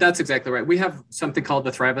 and that's exactly right. We have something called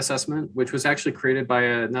the Thrive Assessment, which was actually created by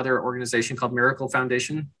another organization called Miracle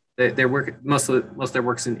Foundation. They work, most of their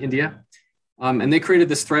work's in India, and they created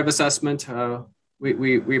this Thrive Assessment.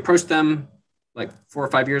 We approached them like 4 or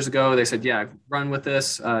 5 years ago. They said, "Yeah, run with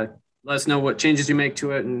this. Let us know what changes you make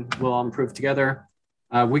to it, and we'll all improve together."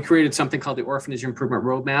 We created something called the Orphanage Improvement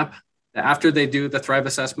Roadmap. After they do the Thrive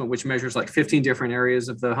Assessment, which measures like 15 different areas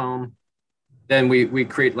of the home, then we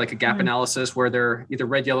create like a gap analysis where they're either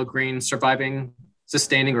red, yellow, green, surviving,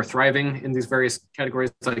 sustaining, or thriving in these various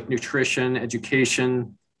categories like nutrition,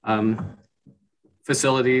 education,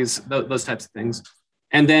 facilities, those types of things.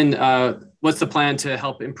 And then what's the plan to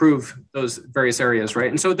help improve those various areas, right?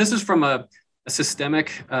 And so this is from a a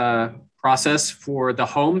systemic process for the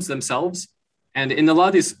homes themselves. And in a lot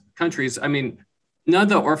of these countries, I mean, none of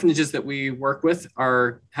the orphanages that we work with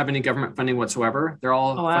have any government funding whatsoever. They're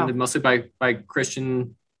all funded mostly by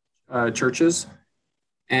Christian churches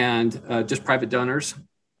and just private donors.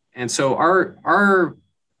 And so our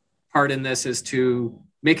part in this is to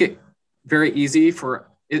make it very easy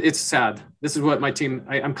it's sad. This is what my team,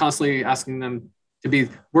 I'm constantly asking them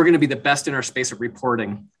we're going to be the best in our space of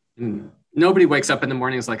reporting. And nobody wakes up in the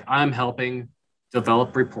morning and is like, I'm helping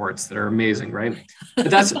develop reports that are amazing, right? But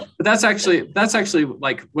that's actually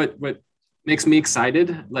like what makes me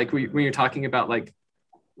excited. Like when you're talking about like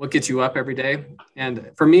what gets you up every day.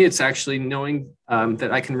 And for me, it's actually knowing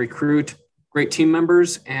that I can recruit great team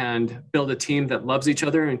members and build a team that loves each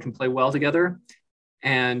other and can play well together,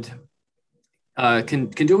 and can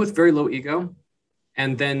do it with very low ego,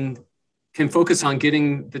 and then can focus on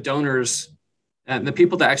getting the donors and the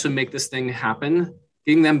people that actually make this thing happen,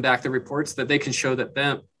 getting them back the reports that they can show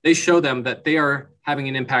them that they are having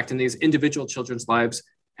an impact in these individual children's lives,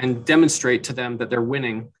 and demonstrate to them that they're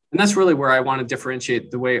winning. And that's really where I want to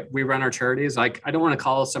differentiate the way we run our charities. Like, I don't want to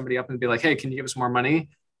call somebody up and be like, hey, can you give us more money?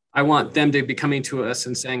 I want them to be coming to us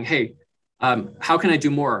and saying, hey, how can I do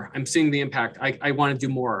more? I'm seeing the impact. I want to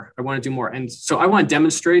do more. I want to do more. And so I want to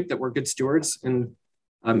demonstrate that we're good stewards. And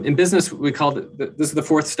in business, we call this is the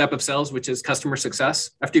fourth step of sales, which is customer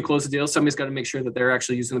success. After you close the deal, somebody's got to make sure that they're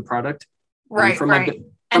actually using the product. Right.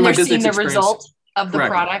 And they're seeing the result of the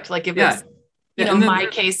product. Like if it's, in my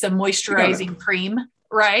case, a moisturizing cream,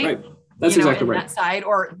 right? That's exactly right. That side,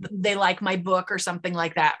 or they like my book or something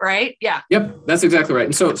like that, right? Yeah. Yep, that's exactly right.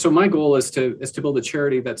 And so my goal is to build a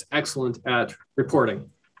charity that's excellent at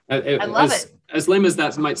reporting. I love it. As lame as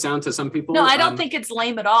that might sound to some people. No, I don't think it's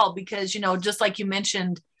lame at all, because, just like you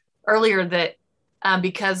mentioned earlier, that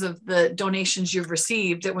because of the donations you've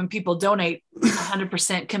received, that when people donate,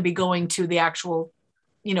 100% can be going to the actual,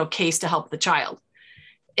 case to help the child.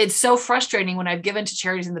 It's so frustrating when I've given to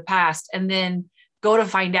charities in the past and then go to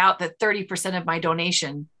find out that 30% of my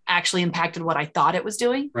donation actually impacted what I thought it was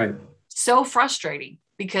doing. Right. So frustrating,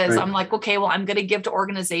 because I'm like, okay, well, I'm going to give to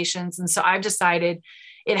organizations. And so I've decided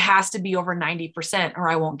it has to be over 90% or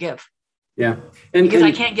I won't give. Yeah. Because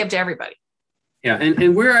I can't give to everybody. Yeah.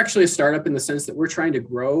 And we're actually a startup in the sense that we're trying to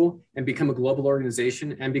grow and become a global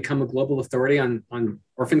organization and become a global authority on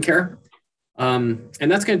orphan care. And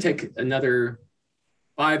that's going to take another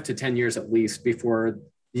 5 to 10 years at least before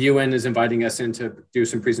the UN is inviting us in to do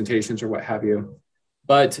some presentations or what have you.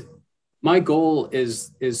 But my goal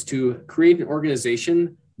is to create an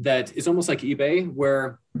organization that is almost like eBay,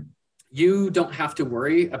 where you don't have to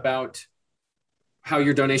worry about how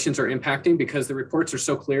your donations are impacting, because the reports are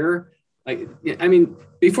so clear. Like, I mean,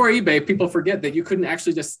 before eBay, people forget that you couldn't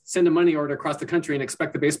actually just send a money order across the country and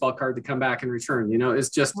expect the baseball card to come back in return. It's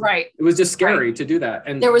just, it was just scary to do that.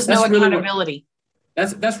 And there was no accountability.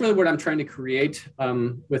 That's really what I'm trying to create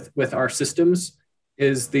with our systems,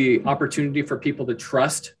 is the opportunity for people to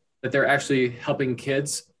trust that they're actually helping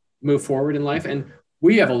kids move forward in life. And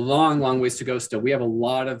we have a long, long ways to go still. We have a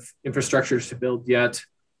lot of infrastructures to build yet,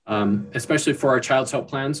 especially for our Child's Help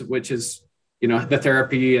plans, which is, the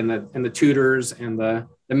therapy and the tutors and the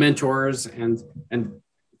mentors and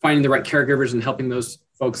finding the right caregivers and helping those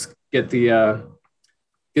folks get the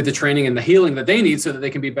training and the healing that they need so that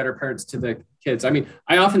they can be better parents to the kids. I mean,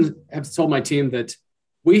 I often have told my team that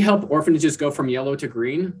we help orphanages go from yellow to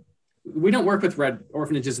green. We don't work with red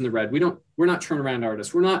orphanages in the red. We're not turnaround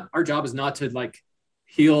artists. Our job is not to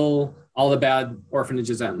heal all the bad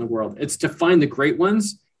orphanages out in the world. It's to find the great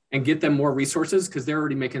ones and get them more resources, because they're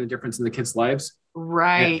already making a difference in the kids' lives.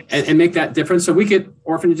 Right. And make that difference. So we get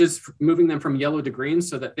orphanages moving them from yellow to green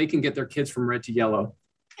so that they can get their kids from red to yellow.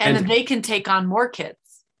 And that they can take on more kids.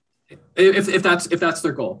 If that's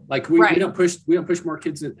their goal. Like we don't push more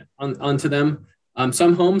kids onto them.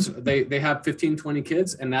 Some homes, they have 15, 20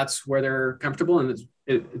 kids, and that's where they're comfortable. And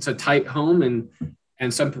it's a tight home,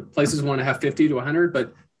 and some places want to have 50 to 100,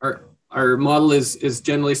 but our model is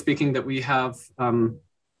generally speaking that we have,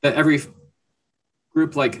 that every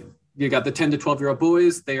group, like you got the 10 to 12-year-old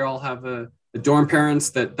boys, they all have a dorm parents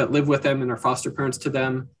that live with them and are foster parents to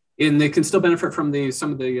them. And they can still benefit from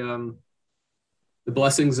some of the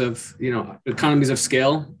blessings of, economies of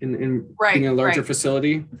scale in being a larger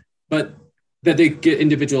facility, but that they get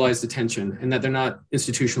individualized attention and that they're not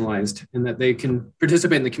institutionalized, and that they can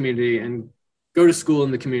participate in the community and go to school in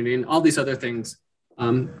the community and all these other things.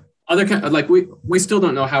 We still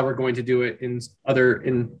don't know how we're going to do it in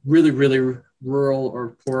really, really rural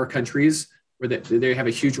or poor countries where they have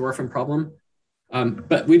a huge orphan problem.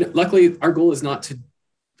 But luckily our goal is not to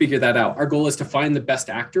figure that out. Our goal is to find the best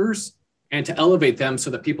actors and to elevate them so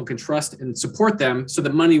that people can trust and support them, so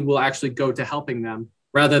that money will actually go to helping them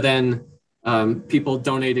rather than people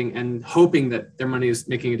donating and hoping that their money is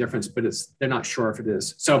making a difference, but they're not sure if it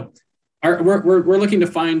is. So we're looking to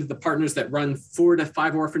find the partners that run 4 to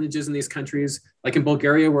 5 orphanages in these countries. Like in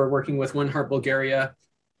Bulgaria, we're working with One Heart Bulgaria.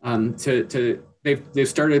 They've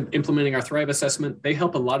started implementing our Thrive assessment. They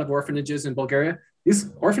help a lot of orphanages in Bulgaria.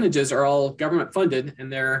 These orphanages are all government funded,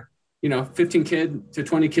 and they're 15 kid to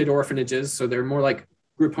 20 kid orphanages. So they're more like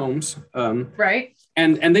group homes. Right.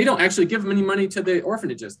 And they don't actually give any money to the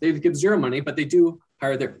orphanages. They give zero money, but they do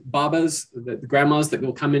hire their babas, the grandmas that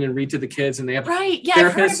will come in and read to the kids, and they have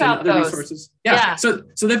therapists and other resources. Yeah. So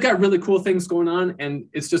they've got really cool things going on, and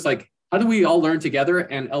it's just like, how do we all learn together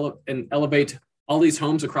and elevate all these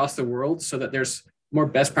homes across the world so that there's more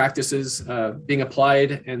best practices being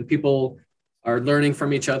applied, and people are learning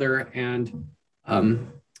from each other, and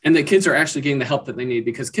the kids are actually getting the help that they need,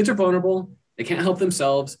 because kids are vulnerable. They can't help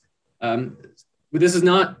themselves. This is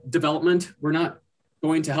not development. We're not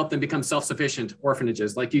going to help them become self-sufficient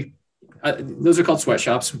orphanages. Like those are called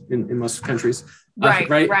sweatshops in most countries.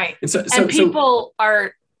 Right. And people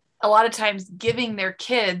are a lot of times giving their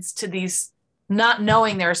kids to these, not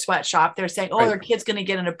knowing they're a sweatshop. They're saying, their kid's going to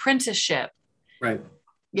get an apprenticeship. Right.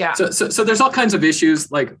 Yeah. So there's all kinds of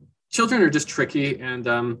issues. Like, children are just tricky, and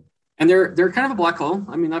they're kind of a black hole.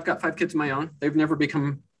 I mean, I've got 5 kids of my own. They've never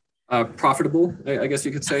become profitable, I guess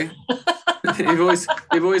you could say.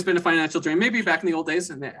 They've always been a financial drain. Maybe back in the old days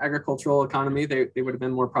in the agricultural economy, they would have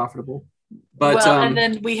been more profitable. But and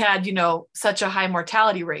then we had, such a high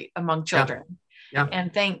mortality rate among children. Yeah.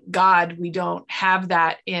 And thank God we don't have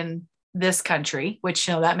that in this country, which,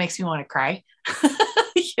 that makes me want to cry,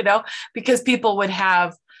 because people would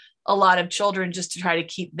have a lot of children just to try to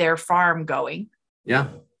keep their farm going. Yeah.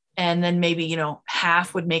 And then maybe,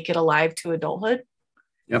 half would make it alive to adulthood.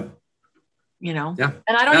 Yep. Yeah.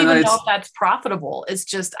 And I don't even know if that's profitable. It's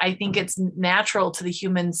just, I think it's natural to the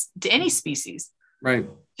humans, to any species, right,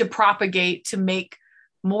 to propagate, to make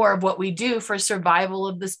more of what we do for survival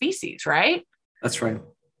of the species. Right. That's right.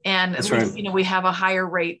 And at least, we have a higher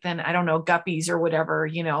rate than, I don't know, guppies or whatever,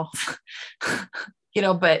 but,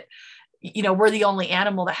 we're the only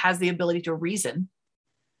animal that has the ability to reason.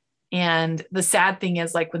 And the sad thing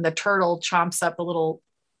is, like, when the turtle chomps up the little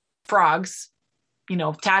frogs,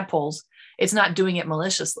 tadpoles, it's not doing it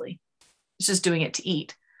maliciously. It's just doing it to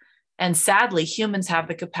eat. And sadly, humans have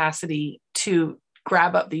the capacity to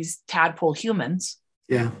grab up these tadpole humans,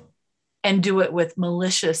 and do it with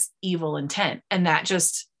malicious, evil intent. And that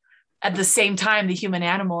just, at the same time, the human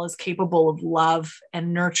animal is capable of love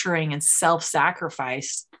and nurturing and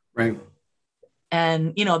self-sacrifice. Right.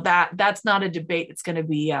 And, that's not a debate. It's going to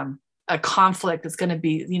be a conflict that's going to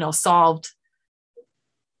be, solved,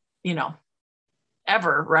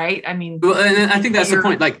 ever. Right. I mean, well, and I think that's the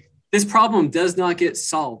point. Like, this problem does not get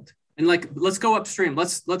solved. And like, let's go upstream.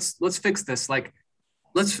 Let's fix this. Like,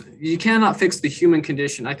 you cannot fix the human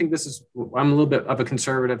condition. I think I'm a little bit of a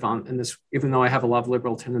conservative in this, even though I have a lot of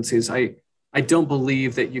liberal tendencies. I don't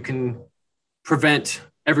believe that you can prevent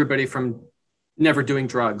everybody from never doing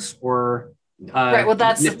drugs or, right. Well,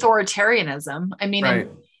 that's authoritarianism. I mean,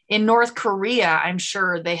 in North Korea, I'm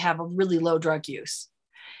sure they have a really low drug use.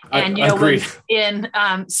 And, in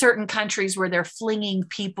certain countries where they're flinging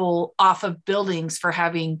people off of buildings for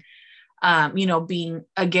having, being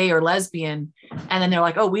a gay or lesbian. And then they're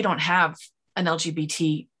like, we don't have an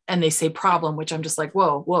LGBT, and they say problem, which I'm just like,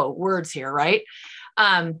 whoa, words here. Right.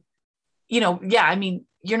 I mean,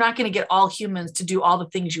 you're not going to get all humans to do all the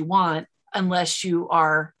things you want unless you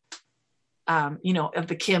are, of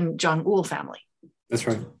the Kim Jong-il family. That's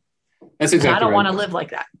right. That's exactly right. I don't want to live like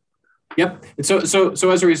that. Yep. And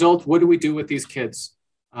so as a result, what do we do with these kids?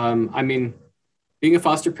 I mean, being a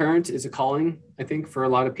foster parent is a calling, I think, for a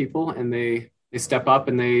lot of people, and they step up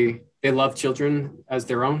and they love children as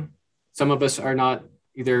their own. Some of us are not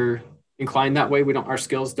either inclined that way. Our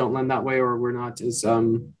skills don't lend that way, or we're not as,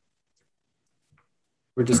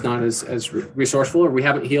 we're just not as resourceful, or we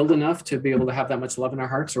haven't healed enough to be able to have that much love in our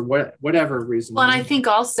hearts, or whatever reason. Well, and I think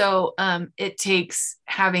also it takes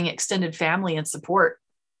having extended family and support,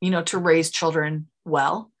 to raise children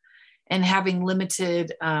well, and having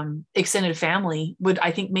limited extended family would,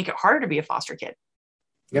 I think, make it harder to be a foster kid,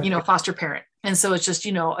 foster parent. And so it's just,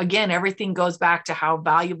 again, everything goes back to how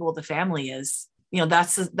valuable the family is.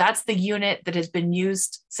 That's the unit that has been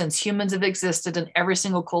used since humans have existed in every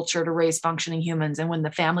single culture to raise functioning humans. And when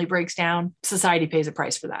the family breaks down, society pays a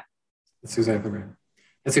price for that. That's exactly right.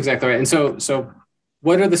 And so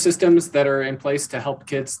what are the systems that are in place to help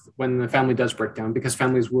kids when the family does break down? Because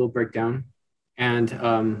families will break down. And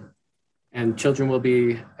and children will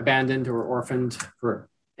be abandoned or orphaned for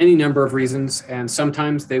any number of reasons. And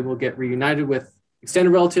sometimes they will get reunited with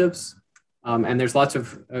extended relatives. And there's lots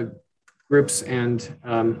of groups and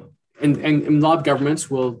a lot of governments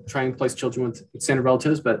will try and place children with extended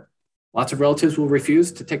relatives, but lots of relatives will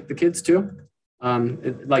refuse to take the kids too.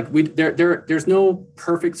 There's no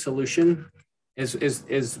perfect solution. As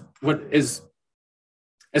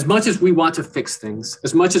much as we want to fix things,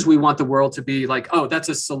 as much as we want the world to be like, oh, that's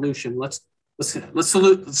a solution. Let's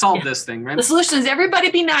solve this thing, right? The solution is everybody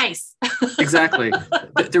be nice. Exactly.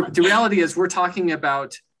 The reality is we're talking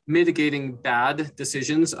about mitigating bad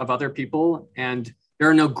decisions of other people, and there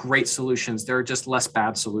are no great solutions. There are just less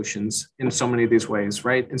bad solutions in so many of these ways,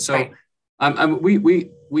 right? And so, I've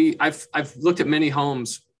looked at many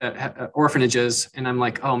homes, orphanages, and I'm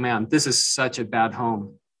like, oh man, this is such a bad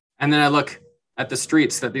home. And then I look at the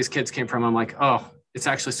streets that these kids came from. I'm like, oh, it's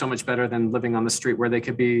actually so much better than living on the street where they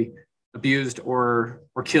could be abused or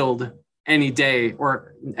killed any day,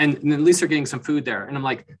 and at least they're getting some food there. And I'm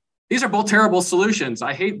like, these are both terrible solutions.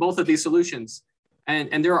 I hate both of these solutions.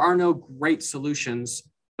 And there are no great solutions,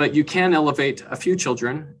 but you can elevate a few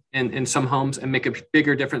children in some homes and make a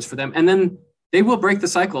bigger difference for them. And then they will break the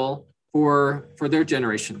cycle for their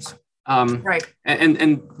generations. Right.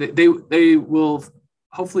 And they will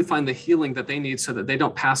hopefully find the healing that they need so that they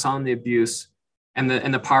don't pass on the abuse and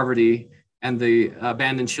the poverty and the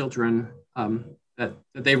abandoned children that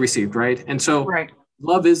they received, right? And so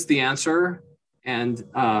love is the answer, and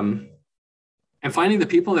finding the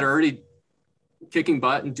people that are already kicking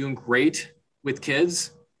butt and doing great with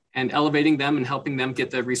kids and elevating them and helping them get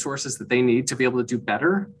the resources that they need to be able to do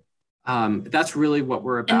better. That's really what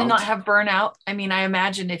we're about. And to not have burnout. I mean, I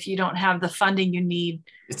imagine if you don't have the funding you need,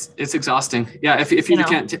 it's exhausting. Yeah. If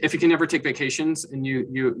you can never take vacations and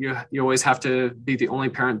you always have to be the only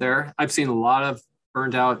parent there. I've seen a lot of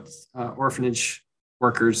burned out orphanage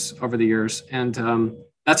workers over the years. And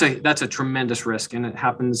that's a tremendous risk. And it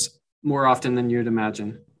happens more often than you'd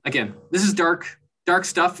imagine. Again, this is dark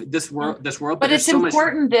stuff, this world, but it's so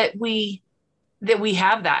important that we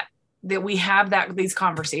have these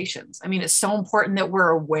conversations. I mean, it's so important that we're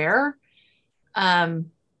aware,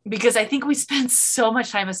 because I think we spend so much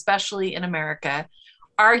time, especially in America,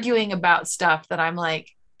 arguing about stuff that I'm like,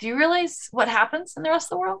 do you realize what happens in the rest of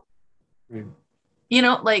the world? Right.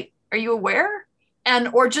 Are you aware?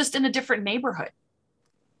 Or just in a different neighborhood,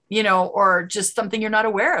 or just something you're not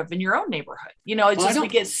aware of in your own neighborhood. We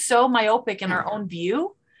get so myopic in our own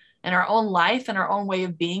view and our own life and our own way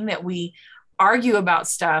of being that we argue about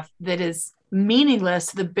stuff that is meaningless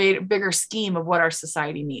to the bigger scheme of what our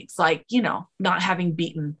society needs, like, not having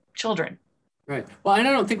beaten children. Right. Well, and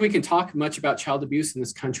I don't think we can talk much about child abuse in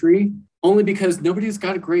this country, only because nobody's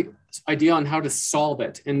got a great idea on how to solve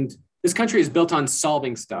it. And this country is built on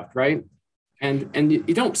solving stuff, right? And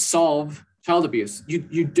you don't solve child abuse.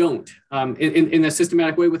 You don't in a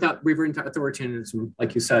systematic way without reverting to authoritarianism,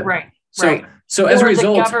 like you said. Right. So as a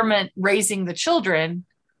result, the government raising the children,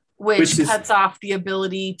 which cuts off the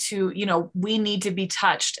ability to, we need to be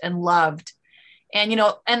touched and loved. And,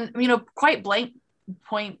 quite blank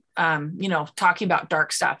point, talking about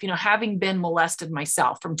dark stuff, having been molested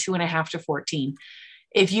myself from 2.5 to 14,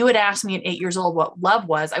 if you had asked me at 8 years old what love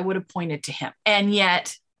was, I would have pointed to him. And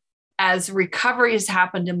yet, as recovery has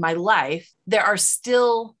happened in my life, there are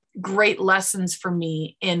still great lessons for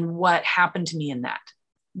me in what happened to me in that.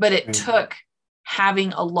 But it took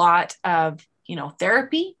having a lot of,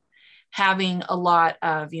 therapy, having a lot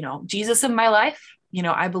of, Jesus in my life.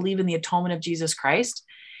 I believe in the atonement of Jesus Christ,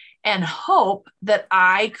 and hope that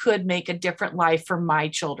I could make a different life for my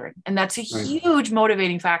children. And that's a huge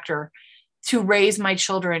motivating factor to raise my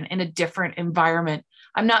children in a different environment.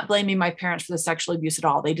 I'm not blaming my parents for the sexual abuse at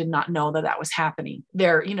all. They did not know that was happening.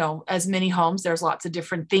 There, as many homes, there's lots of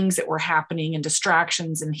different things that were happening and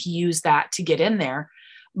distractions, and he used that to get in there.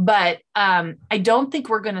 But I don't think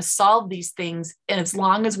we're going to solve these things, and as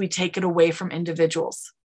long as we take it away from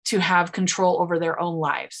individuals to have control over their own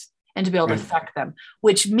lives and to be able to affect them,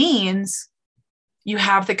 which means you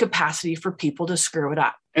have the capacity for people to screw it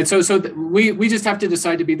up. And so we just have to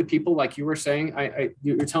decide to be the people, like you were saying.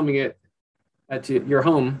 You're telling me it at your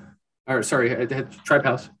home, at Tribe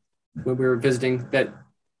House, when we were visiting, that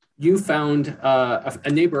you found a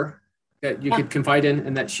neighbor that you could confide in,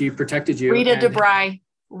 and that she protected you. Rita DeBry.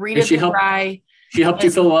 She helped you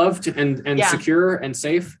feel loved and secure and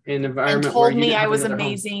safe in an environment. And told me I was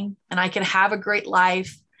amazing and I could have a great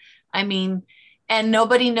life. I mean, and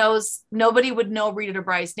nobody would know Rita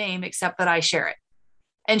DeBry's name except that I share it.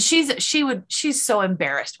 And she's so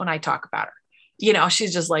embarrassed when I talk about her.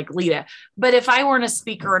 she's just like Lita. But if I weren't a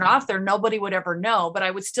speaker and author, nobody would ever know, but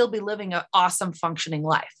I would still be living an awesome functioning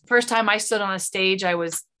life. First time I stood on a stage, I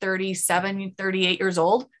was 37, 38 years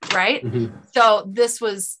old. Right. Mm-hmm. So this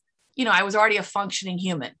was, I was already a functioning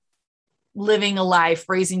human, living a life,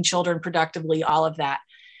 raising children productively, all of that.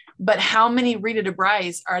 But how many Rita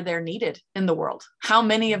DeBrys are there needed in the world? How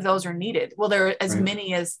many of those are needed? Well, there are as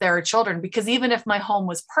many as there are children, because even if my home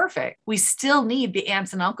was perfect, we still need the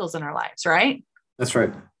aunts and uncles in our lives, right? That's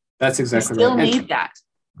right. That's exactly right. We still need that.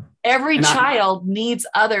 Every child needs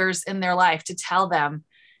others in their life to tell them.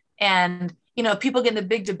 And, people get in the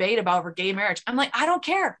big debate about over gay marriage. I'm like, I don't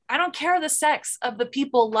care. I don't care the sex of the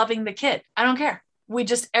people loving the kid. I don't care.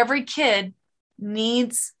 Every kid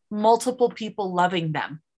needs multiple people loving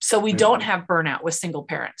them. So we don't have burnout with single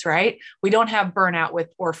parents, right? We don't have burnout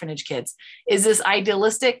with orphanage kids. Is this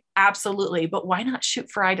idealistic? Absolutely. But why not shoot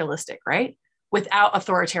for idealistic, right? Without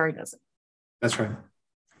authoritarianism. That's right.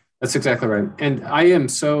 That's exactly right. And I am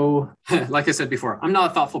so, like I said before, I'm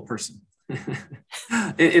not a thoughtful person.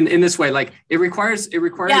 in this way, like it requires.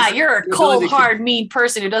 Yeah, you're a cold, hard, mean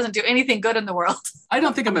person who doesn't do anything good in the world. I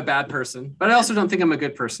don't think I'm a bad person, but I also don't think I'm a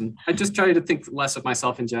good person. I just try to think less of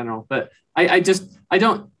myself in general. But I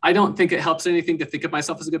don't think it helps anything to think of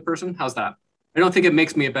myself as a good person. How's that? I don't think it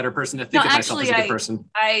makes me a better person to think of myself as a good person.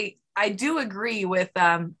 I do agree with.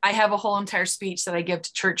 I have a whole entire speech that I give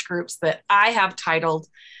to church groups that I have titled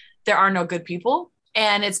 "There Are No Good People."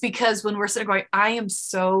 And it's because when we're sitting going, I am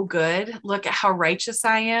so good. Look at how righteous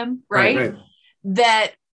I am, right?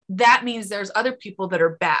 That means there's other people that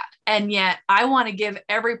are bad. And yet I want to give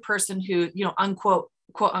every person who, unquote,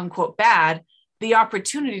 quote unquote, bad, the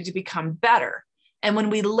opportunity to become better. And when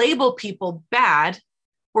we label people bad,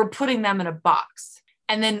 we're putting them in a box.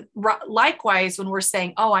 And then likewise, when we're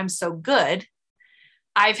saying, oh, I'm so good,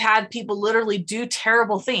 I've had people literally do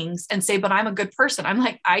terrible things and say, but I'm a good person. I'm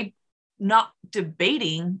like, not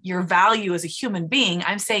debating your value as a human being.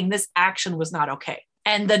 I'm saying this action was not okay.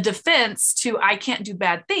 And the defense to I can't do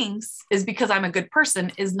bad things is because I'm a good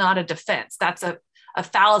person is not a defense. That's a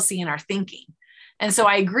fallacy in our thinking. And so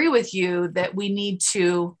I agree with you that we need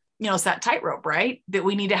to, it's that tightrope, right? That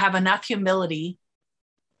we need to have enough humility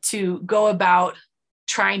to go about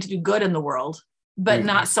trying to do good in the world, but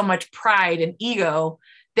not so much pride and ego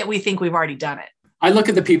that we think we've already done it. I look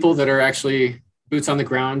at the people that are actually boots on the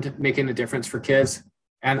ground, making a difference for kids.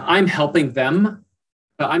 And I'm helping them,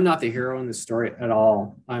 but I'm not the hero in the story at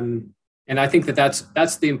all. And I think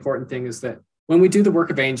that's the important thing is that when we do the work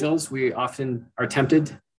of angels, we often are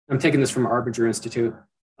tempted. I'm taking this from Arbinger Institute.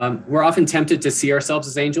 We're often tempted to see ourselves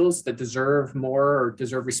as angels that deserve more or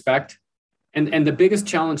deserve respect. And the biggest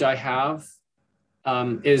challenge I have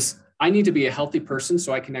is I need to be a healthy person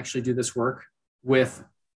so I can actually do this work with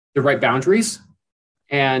the right boundaries.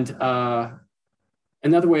 And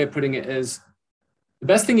another way of putting it is the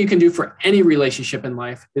best thing you can do for any relationship in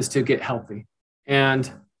life is to get healthy.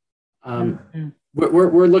 And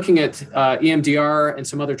we're looking at EMDR and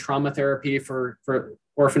some other trauma therapy for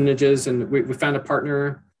orphanages. And we found a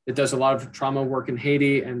partner that does a lot of trauma work in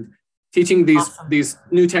Haiti and teaching these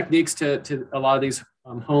new techniques to a lot of these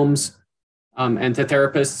homes and to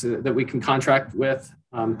therapists that we can contract with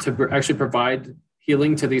to actually provide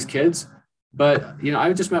healing to these kids. But,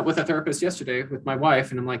 I just met with a therapist yesterday with my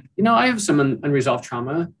wife, and I'm like, I have some unresolved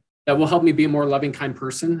trauma that will help me be a more loving, kind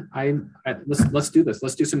person. Let's do this.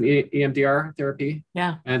 Let's do some EMDR therapy.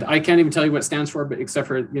 Yeah. And I can't even tell you what it stands for, but except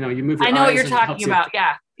for, you move your eyes. I know what you're talking about.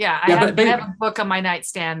 Yeah. Yeah. I have a book on my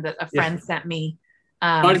nightstand that a friend sent me.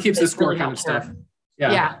 Body keeps the score really kind of stuff.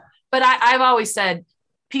 Yeah. Yeah. But I've always said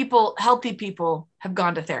healthy people have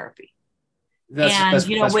gone to therapy. That's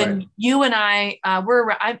when right. You and I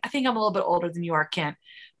think I'm a little bit older than you are, Kent,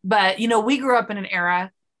 but, we grew up in an era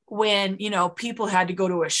when, people had to go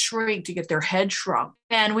to a shrink to get their head shrunk,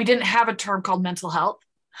 and we didn't have a term called mental health.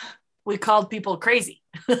 We called people crazy,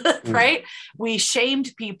 right? We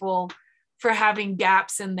shamed people for having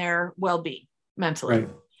gaps in their well-being mentally.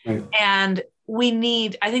 Right. And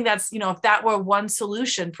I think that's, if that were one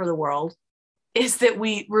solution for the world, is that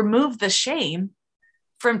we remove the shame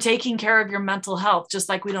from taking care of your mental health, just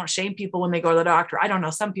like we don't shame people when they go to the doctor. I don't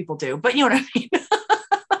know, some people do, but you know what I mean?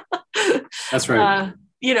 That's right.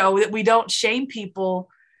 We don't shame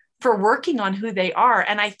people for working on who they are.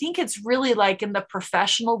 And I think it's really like in the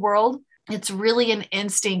professional world, it's really an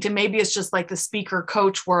instinct. And maybe it's just like the speaker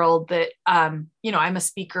coach world that, I'm a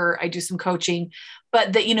speaker, I do some coaching,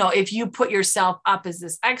 but that, if you put yourself up as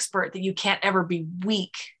this expert, that you can't ever be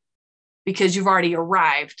weak because you've already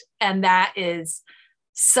arrived. And that is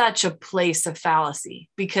such a place of fallacy,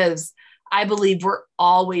 because I believe we're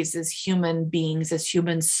always, as human beings, as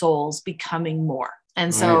human souls, becoming more.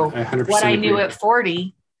 And so what I knew at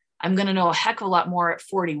 40, I'm going to know a heck of a lot more at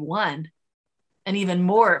 41 and even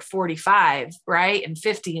more at 45, right? And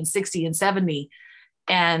 50 and 60 and 70.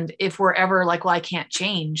 And if we're ever like, well, I can't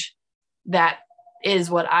change, that is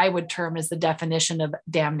what I would term as the definition of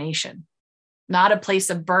damnation, not a place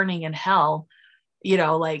of burning in hell,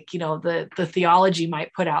 the theology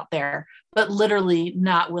might put out there, but literally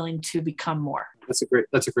not willing to become more. That's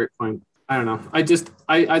a great point. I don't know.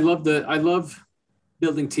 I love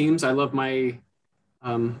building teams. I love my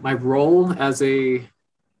role as a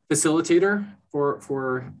facilitator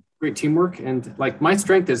for great teamwork. And like my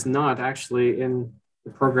strength is not actually in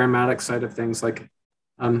the programmatic side of things. Like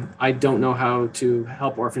I don't know how to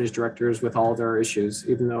help orphanage directors with all their issues,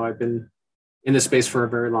 even though I've been in this space for a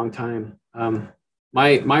very long time.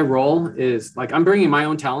 My role is like, I'm bringing my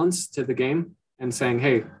own talents to the game and saying,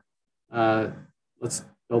 hey, let's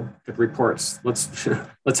build good reports.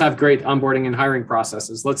 Let's have great onboarding and hiring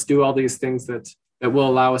processes. Let's do all these things that will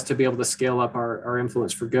allow us to be able to scale up our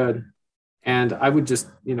influence for good. And I would just,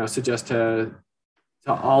 suggest to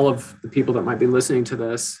all of the people that might be listening to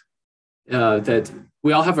this, that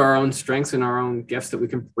we all have our own strengths and our own gifts that we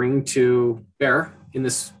can bring to bear in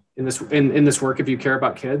this work if you care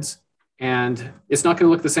about kids. And it's not going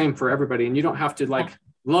to look the same for everybody. And you don't have to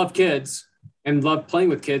love kids and love playing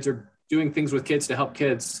with kids or doing things with kids to help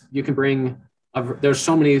kids. You can bring, there's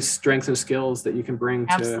so many strengths and skills that you can bring.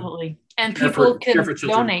 Absolutely. And people can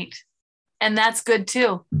donate. And that's good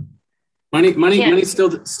too. Money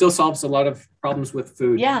still solves a lot of problems with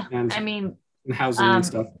food. Yeah. And housing and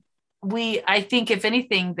stuff. I think if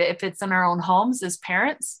anything, that if it's in our own homes as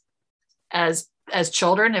parents, as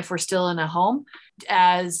children, if we're still in a home,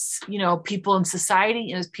 as people in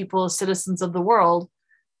society, as people, as citizens of the world,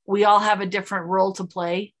 we all have a different role to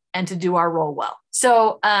play and to do our role well.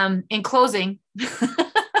 So in closing, because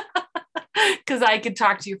I could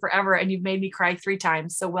talk to you forever and you've made me cry 3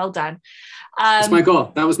 times. So well done. That's my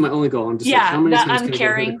goal. That was my only goal. I'm just how many times can I get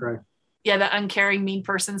her to cry? Yeah, the uncaring, mean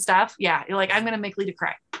person stuff. Yeah, you're like, I'm going to make Lita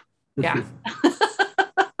cry. Yeah.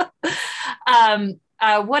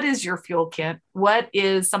 What is your fuel, Kent? What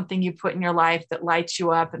is something you put in your life that lights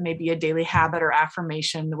you up, and maybe a daily habit or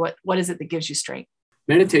affirmation? What is it that gives you strength?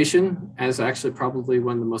 Meditation is actually probably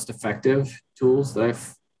one of the most effective tools that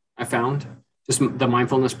I found. Just the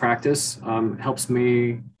mindfulness practice helps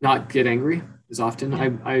me not get angry as often.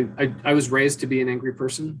 I was raised to be an angry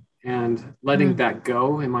person, and letting that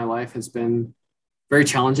go in my life has been very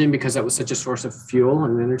challenging because that was such a source of fuel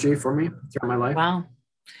and energy for me throughout my life. Wow.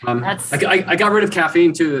 I got rid of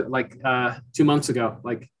caffeine too, 2 months ago.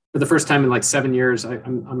 Like for the first time in 7 years,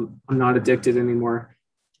 I'm not addicted anymore.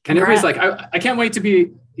 And everybody's like, I can't wait to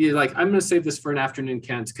be like, I'm going to save this for an afternoon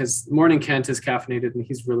Kent, because morning Kent is caffeinated and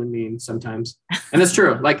he's really mean sometimes. And that's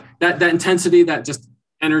true. Like that intensity, that just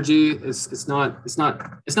energy it's not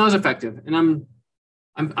as effective. And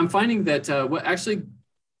I'm finding that what actually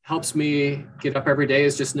helps me get up every day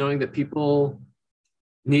is just knowing that people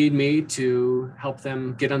need me to help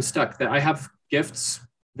them get unstuck, that I have gifts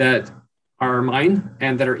that are mine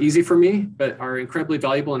and that are easy for me, but are incredibly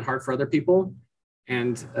valuable and hard for other people.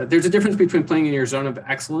 And there's a difference between playing in your zone of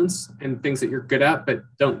excellence and things that you're good at, but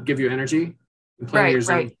don't give you energy, and playing in your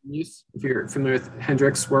zone of genius. If you're familiar with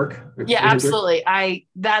Hendricks' work. Yeah, absolutely. I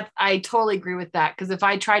totally agree with that. Because if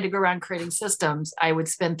I tried to go around creating systems, I would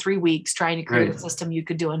spend 3 weeks trying to create a system you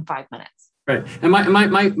could do in 5 minutes. Right. And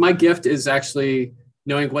my gift is actually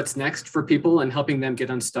knowing what's next for people and helping them get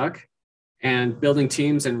unstuck, and building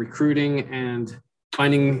teams and recruiting and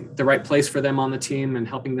finding the right place for them on the team and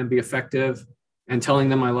helping them be effective and telling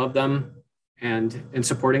them I love them and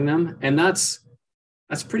supporting them. And that's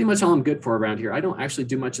pretty much all I'm good for around here. I don't actually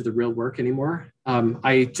do much of the real work anymore.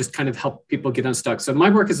 I just kind of help people get unstuck. So my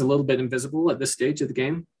work is a little bit invisible at this stage of the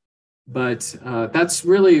game, but that's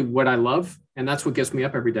really what I love. And that's what gets me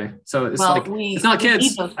up every day. So it's it's not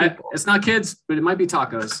kids. It's not kids, but it might be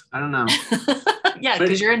tacos. I don't know. Yeah,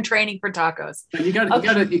 because you're in training for tacos. But you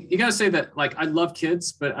gotta say that, like, I love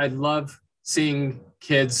kids, but I love seeing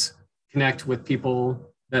kids connect with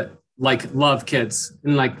people that love kids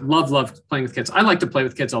and love playing with kids. I like to play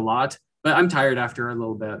with kids a lot, but I'm tired after a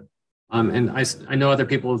little bit. And I know other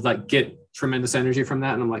people get tremendous energy from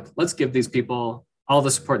that. And I'm like, let's give these people all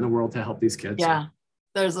the support in the world to help these kids. Yeah.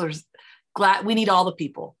 There's glad we need all the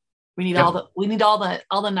people. We need all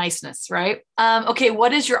the niceness, right? Okay.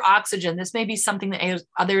 What is your oxygen? This may be something that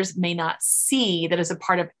others may not see, that is a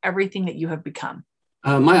part of everything that you have become.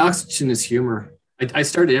 My oxygen is humor. I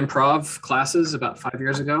started improv classes about 5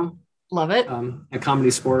 years ago. Love it. At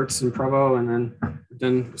Comedy Sports in Provo, and then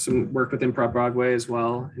done some work with Improv Broadway as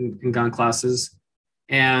well, and gone classes.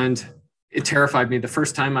 And it terrified me the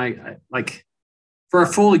first time I like, for a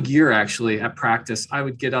full year actually at practice, I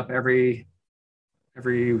would get up every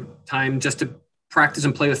time just to practice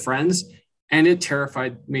and play with friends. And it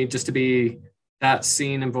terrified me just to be that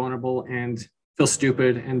seen and vulnerable and feel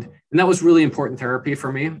stupid. And that was really important therapy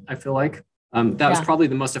for me, I feel like. That was probably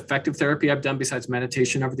the most effective therapy I've done besides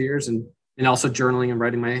meditation over the years, and also journaling and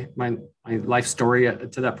writing my life story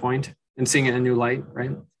to that point and seeing it in a new light,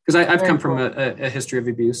 right? Because I've come from a history of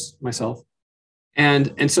abuse myself.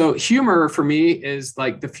 And so humor for me is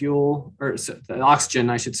like the fuel, or the oxygen,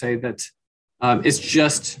 I should say, that it's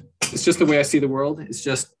just the way I see the world. It's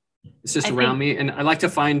just around me. And I like to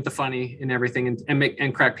find the funny in everything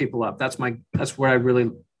and crack people up. That's what I really,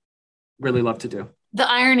 really love to do. The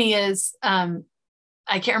irony is,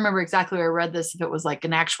 I can't remember exactly where I read this, if it was like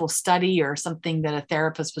an actual study or something that a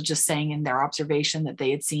therapist was just saying in their observation that they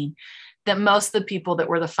had seen, that most of the people that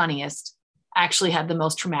were the funniest actually had the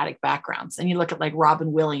most traumatic backgrounds. And you look at like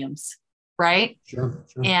Robin Williams, right? Sure.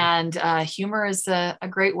 And humor is a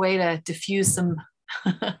great way to diffuse some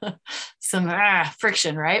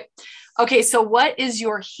friction, right? Okay, so what is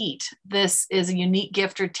your heat? This is a unique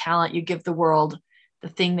gift or talent you give the world, the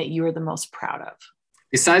thing that you are the most proud of.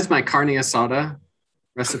 Besides my carne asada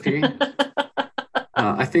recipe,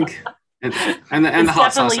 I think, and the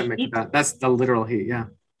hot sauce I make with that. That's the literal heat. Yeah.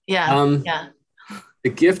 Yeah. The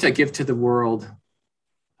gift I give to the world.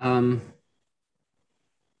 I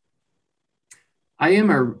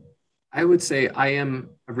would say I am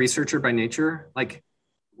a researcher by nature. Like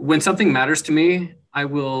when something matters to me, I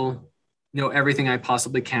will know everything I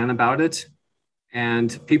possibly can about it.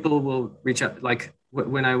 And people will reach out. Like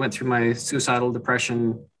when I went through my suicidal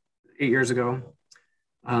depression 8 years ago,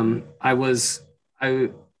 I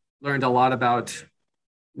learned a lot about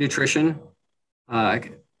nutrition,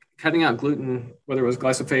 cutting out gluten, whether it was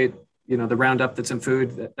glyphosate, the Roundup that's in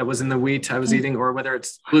food that was in the wheat I was eating, or whether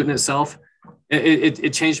it's gluten itself.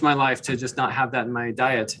 It changed my life to just not have that in my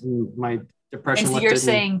diet, and my depression. And so you're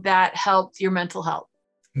saying that helped your mental health?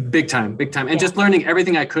 Big time. And just learning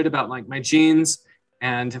everything I could about like my genes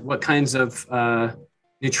and what kinds of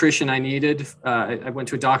nutrition I needed. I went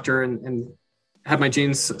to a doctor and had my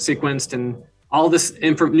genes sequenced, and all this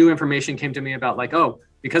new information came to me about like, oh,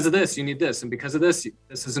 because of this, you need this. And because of this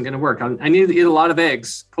isn't going to work. I need to eat a lot of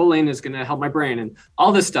eggs. Choline is going to help my brain, and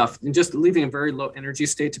all this stuff, and just leaving a very low energy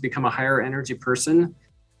state to become a higher energy person.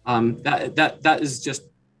 That is just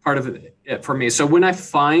part of it for me. So when I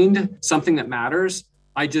find something that matters,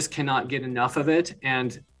 I just cannot get enough of it.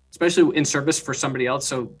 And especially in service for somebody else.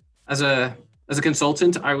 So as a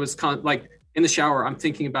consultant, I was like in the shower, I'm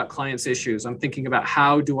thinking about clients' issues. I'm thinking about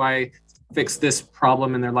how do I fix this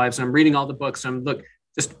problem in their lives. And I'm reading all the books. And I'm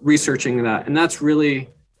just researching that. And that's really,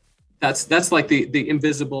 that's like the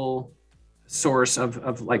invisible source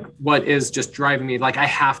of like what is just driving me. Like I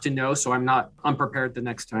have to know, so I'm not unprepared the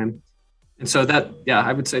next time. And so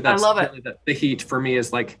I would say that's really the heat for me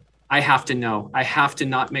is like, I have to know. I have to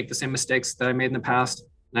not make the same mistakes that I made in the past.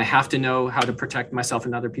 And I have to know how to protect myself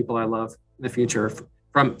and other people I love in the future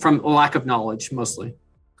from a lack of knowledge, mostly.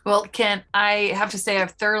 Well, Kent, I have to say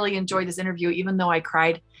I've thoroughly enjoyed this interview, even though I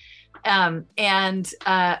cried. And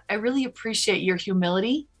I really appreciate your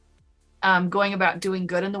humility, going about doing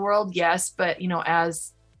good in the world. Yes. But,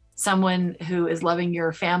 as someone who is loving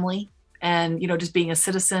your family and, just being a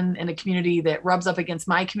citizen in a community that rubs up against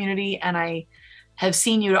my community. And I have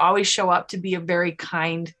seen you always show up to be a very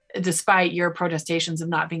kind, despite your protestations of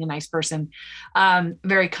not being a nice person,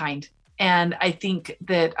 very kind. And I think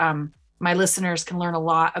that my listeners can learn a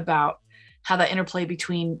lot about how that interplay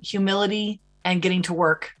between humility and getting to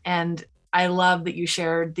work. And I love that you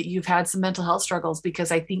shared that you've had some mental health struggles,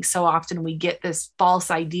 because I think so often we get this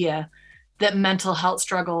false idea that mental health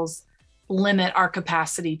struggles limit our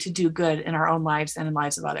capacity to do good in our own lives and in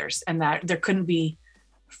lives of others. And that there couldn't be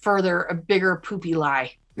a bigger poopy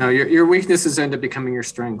lie. No, your weaknesses end up becoming your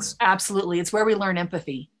strengths. Absolutely. It's where we learn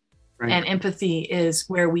empathy. Right. And empathy is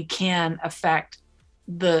where we can affect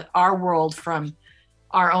our world from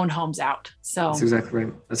our own homes out. So that's exactly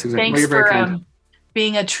right. Thanks you're very for kind.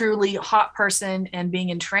 Being a truly hot person and being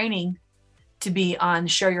in training to be on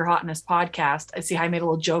Share Your Hotness podcast. I see how I made a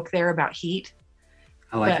little joke there about heat.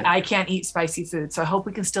 I like it. I can't eat spicy food, so I hope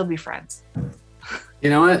we can still be friends. You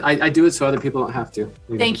know what? I do it so other people don't have to.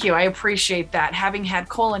 Thank you. I appreciate that. Having had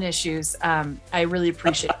colon issues, I really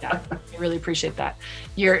appreciate that. I really appreciate that.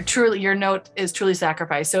 Your note is truly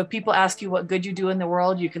sacrifice. So if people ask you what good you do in the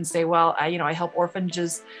world, you can say, well, I help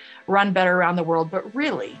orphanages run better around the world. But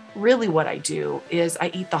really, what I do is I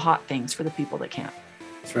eat the hot things for the people that can't.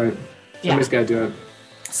 That's right. Somebody's got to do it.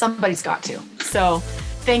 Somebody's got to. So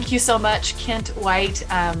thank you so much, Kent White,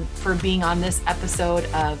 for being on this episode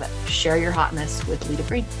of Share Your Hotness with Lita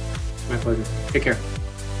Green. My pleasure. Take care.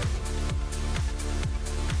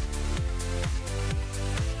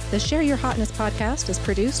 The Share Your Hotness podcast is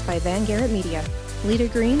produced by Van Garrett Media. Lita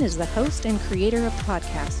Green is the host and creator of the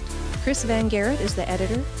podcast. Chris Van Garrett is the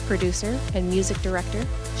editor, producer, and music director.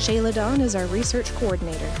 Shayla Dawn is our research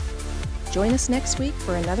coordinator. Join us next week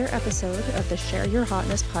for another episode of the Share Your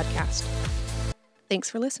Hotness podcast. Thanks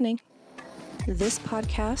for listening. This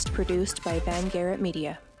podcast produced by Van Garrett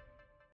Media.